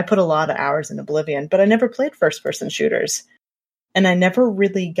 I put a lot of hours in Oblivion, but I never played first-person shooters. And I never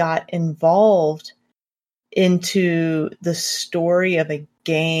really got involved into the story of a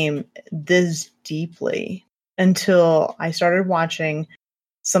game this deeply until I started watching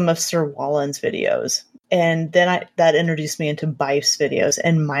some of Sir Wallen's videos. And then that introduced me into Bife's videos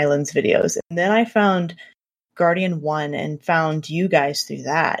and Mylan's videos. And then I found Guardian 1 and found you guys through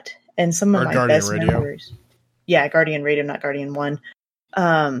that. And some of my Guardian best Radio. memories. Yeah, Guardian Radio, not Guardian 1.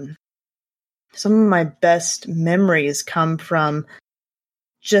 Some of my best memories come from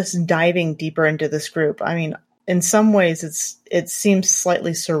just diving deeper into this group. I mean, in some ways, it seems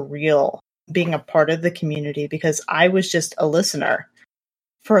slightly surreal being a part of the community because I was just a listener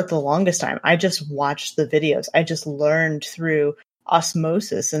for the longest time. I just watched the videos. I just learned through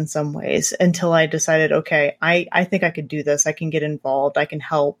osmosis in some ways until I decided, okay, I think I could do this. I can get involved. I can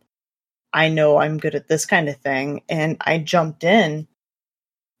help. I know I'm good at this kind of thing. And I jumped in.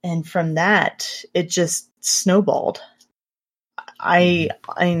 And from that, it just snowballed. I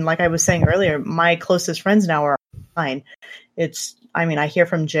mean, like I was saying earlier, my closest friends now are online. I hear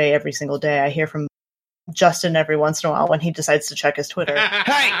from Jay every single day. I hear from Justin every once in a while when he decides to check his Twitter.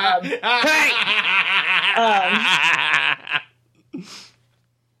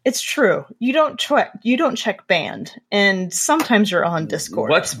 It's true. You don't check band, and sometimes you're on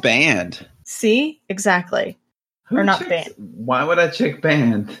Discord. What's band? See, exactly. Or not band. Why would I check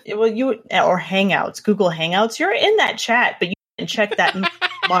band? Well, or Hangouts, Google Hangouts. You're in that chat, but you didn't check that in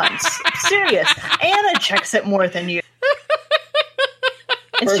months. I'm serious. Anna checks it more than you.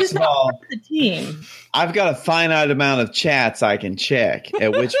 It's First just of not all, part of the team. I've got a finite amount of chats I can check,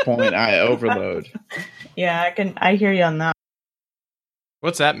 at which point I overload. Yeah, I hear you on that.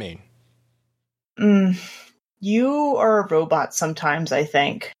 What's that mean? You are a robot sometimes, I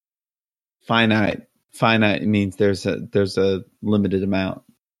think. Finite means there's a limited amount.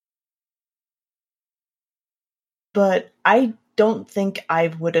 But I don't think I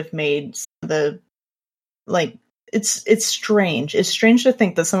would have made it's strange. It's strange to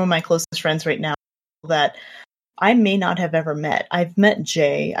think that some of my closest friends right now that I may not have ever met. I've met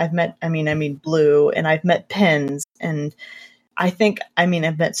Jay, I've met Blue, and I've met Pins, and I've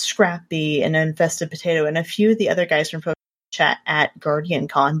met Scrappy and Infested Potato and a few of the other guys from chat at Guardian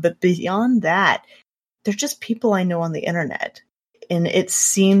Con, but beyond that, they're just people I know on the internet. And it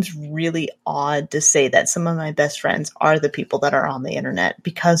seems really odd to say that some of my best friends are the people that are on the internet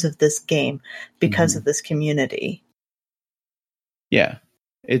because of this game, because of this community. Yeah.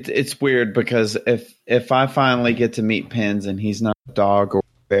 It's weird because if I finally get to meet Pins and he's not a dog or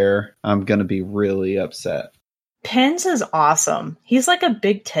a bear, I'm going to be really upset. Pins is awesome. He's like a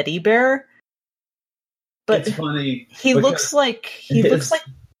big teddy bear. But it's funny. He looks like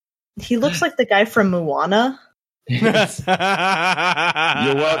the guy from Moana. You're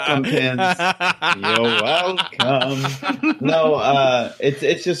welcome, Pins. You're welcome. No,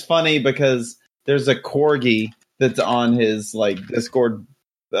 it's just funny because there's a corgi that's on his like Discord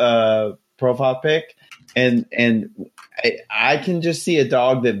profile pic, and I can just see a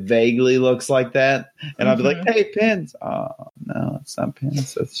dog that vaguely looks like that, and I'll be like, "Hey, Pins." Oh no, it's not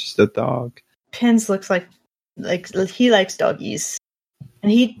Pins. It's just a dog. Pins looks like he likes doggies.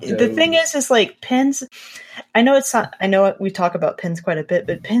 And the thing is like Pins. I know it's not. I know we talk about Pins quite a bit,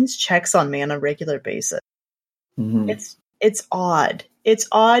 but Pins checks on me on a regular basis. Mm-hmm. It's odd. It's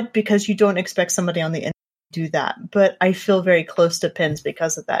odd because you don't expect somebody on the internet to do that. But I feel very close to Pins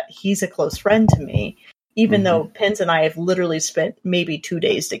because of that. He's a close friend to me, even though Pins and I have literally spent maybe 2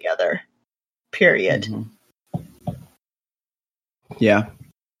 days together. Period. Mm-hmm. Yeah.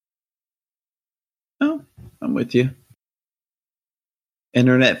 Oh, I'm with you.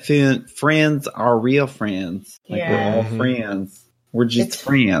 Internet friends are real friends. Like we're all friends. We're just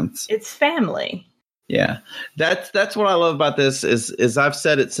friends. It's family. Yeah, that's what I love about this. Is I've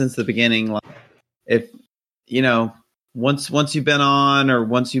said it since the beginning. Like, if once you've been on, or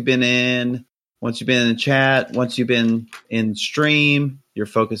once you've been in chat, once you've been in stream, you're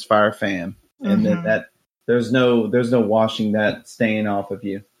Focus Fire fam, and then that there's no washing that stain off of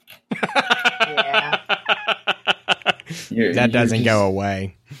you. Yeah. That doesn't go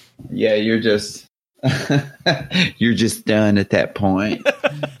away. Yeah, you're just you're just done at that point.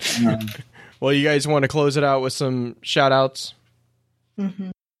 Well, you guys want to close it out with some shout outs?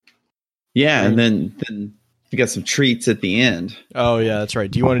 Yeah, and then you got some treats at the end. Oh yeah, that's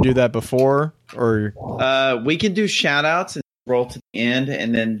right. Do you want to do that before, or we can do shout outs and roll to the end,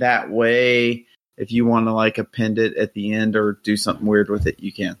 and then that way if you want to like append it at the end or do something weird with it,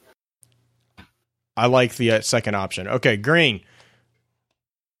 you can. I like the second option. Okay, Green.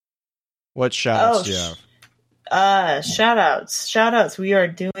 What shout-outs do you have? Shout-outs. We are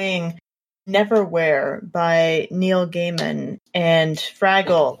doing Neverwhere by Neil Gaiman and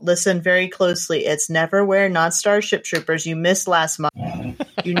Fraggle. Listen very closely. It's Neverwhere, not Starship Troopers. You missed last month.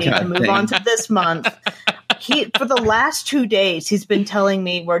 You need to move on to this month. For the last 2 days, he's been telling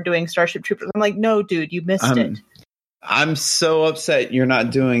me we're doing Starship Troopers. I'm like, no, dude, you missed it. I'm so upset you're not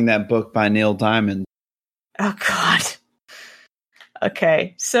doing that book by Neil Diamond. Oh, God.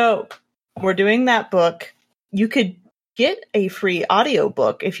 Okay, so we're doing that book. You could get a free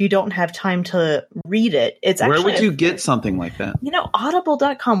audiobook if you don't have time to read it. Where would you get something like that?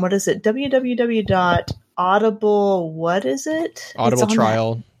 Audible.com. What is it? www.audible. What is it?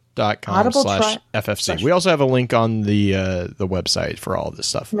 audibletrial.com/FFC. We also have a link on the website for all of this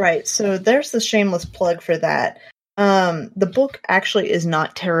stuff. Right. So there's the shameless plug for that. The book actually is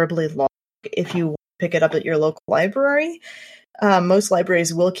not terribly long if you pick it up at your local library. Most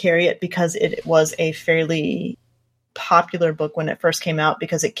libraries will carry it because it was a fairly popular book when it first came out,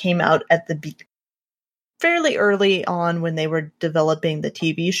 because it came out at the fairly early on when they were developing the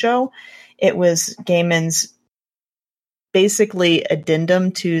TV show. It was Gaiman's basically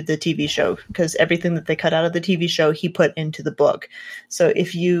addendum to the TV show, because everything that they cut out of the TV show he put into the book. So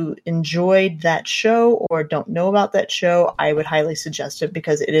if you enjoyed that show or don't know about that show, I would highly suggest it,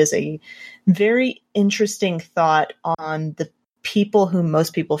 because it is a very interesting thought on the people who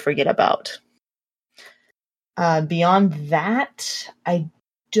most people forget about. Beyond that, I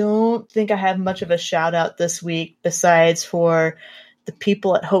don't think I have much of a shout out this week, besides for the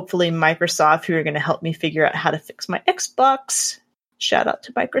people at hopefully Microsoft who are going to help me figure out how to fix my Xbox. Shout out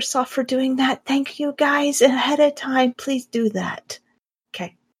to Microsoft for doing that. Thank you guys ahead of time. Please do that.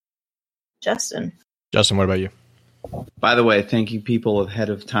 Okay. Justin, what about you? By the way, thank you people ahead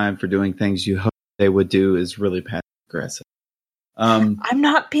of time for doing things you hope they would do is really passive aggressive. I'm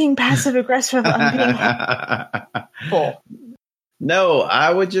not being passive aggressive. I'm being helpful. No,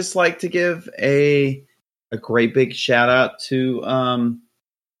 I would just like to give a great big shout out to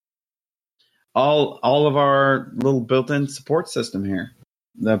all of our little built-in support system here.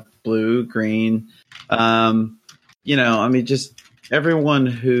 The blue, green, just everyone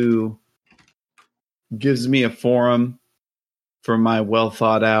who gives me a forum for my well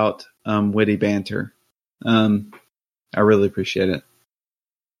thought out, witty banter. I really appreciate it.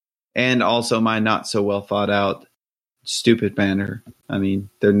 And also my not so well thought out, stupid banter. I mean,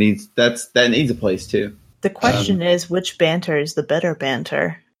 that needs a place too. The question is, which banter is the better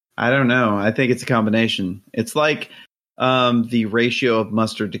banter? I don't know. I think it's a combination. It's like the ratio of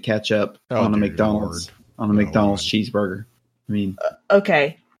mustard to ketchup on a McDonald's cheeseburger. I mean,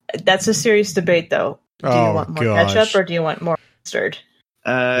 okay, that's a serious debate, though. Do you want more ketchup or do you want more mustard?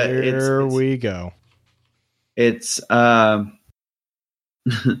 There we go. It's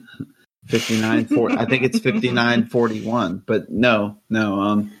 59-40. I think it's 59-41. But no.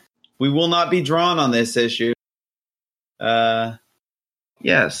 We will not be drawn on this issue.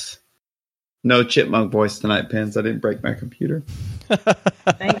 Yes. No chipmunk voice tonight, Pins. I didn't break my computer.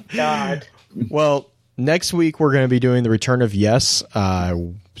 Thank God. Well, next week we're going to be doing the return of Yes.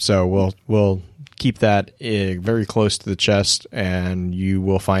 So we'll keep that very close to the chest, and you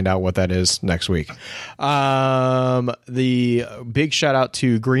will find out what that is next week. The big shout out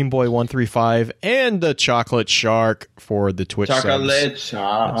to Greenboy135 and the Chocolate Shark for the Twitch Chocolate subs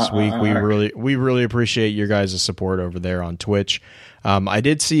Shark. this week. We really appreciate your guys' support over there on Twitch. I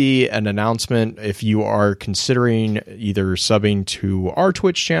did see an announcement if you are considering either subbing to our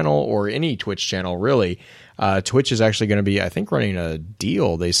Twitch channel or any Twitch channel, really. Twitch is actually going to be, I think, running a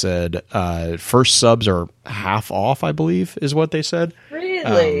deal. They said first subs are half off, I believe, is what they said.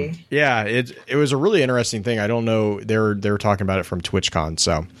 Really? Yeah, it was a really interesting thing. I don't know. They were talking about it from TwitchCon.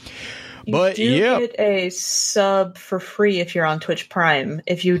 So, You get a sub for free if you're on Twitch Prime.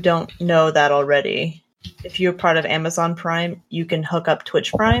 If you don't know that already, if you're part of Amazon Prime, you can hook up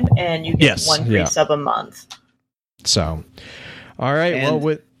Twitch Prime and you get one free sub a month. So, all right.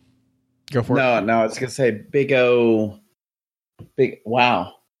 And go for it. No, I was gonna say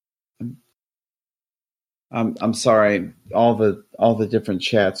wow. I'm sorry. All the different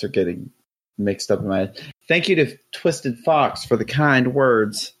chats are getting mixed up in my head. Thank you to Twisted Fox for the kind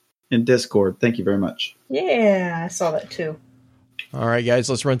words in Discord. Thank you very much. Yeah, I saw that too. All right, guys,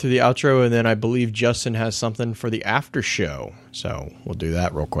 let's run through the outro, and then I believe Justin has something for the after show. So we'll do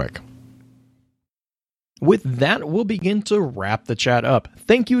that real quick. With that, we'll begin to wrap the chat up.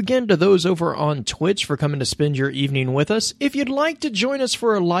 Thank you again to those over on Twitch for coming to spend your evening with us. If you'd like to join us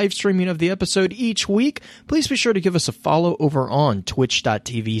for a live streaming of the episode each week, please be sure to give us a follow over on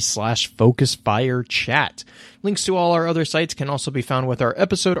twitch.tv/FocusFireChat. Links to all our other sites can also be found with our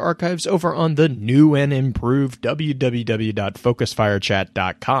episode archives over on the new and improved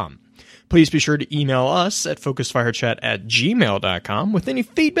www.focusfirechat.com. Please be sure to email us at focusfirechat@gmail.com with any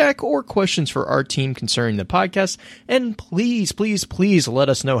feedback or questions for our team concerning the podcast. And please, please, please let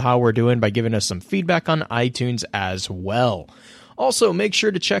us know how we're doing by giving us some feedback on iTunes as well. Also, make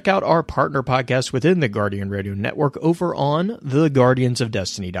sure to check out our partner podcast within the Guardian Radio Network over on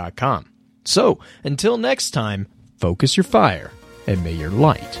theguardiansofdestiny.com. So, until next time, focus your fire and may your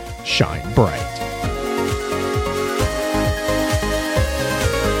light shine bright.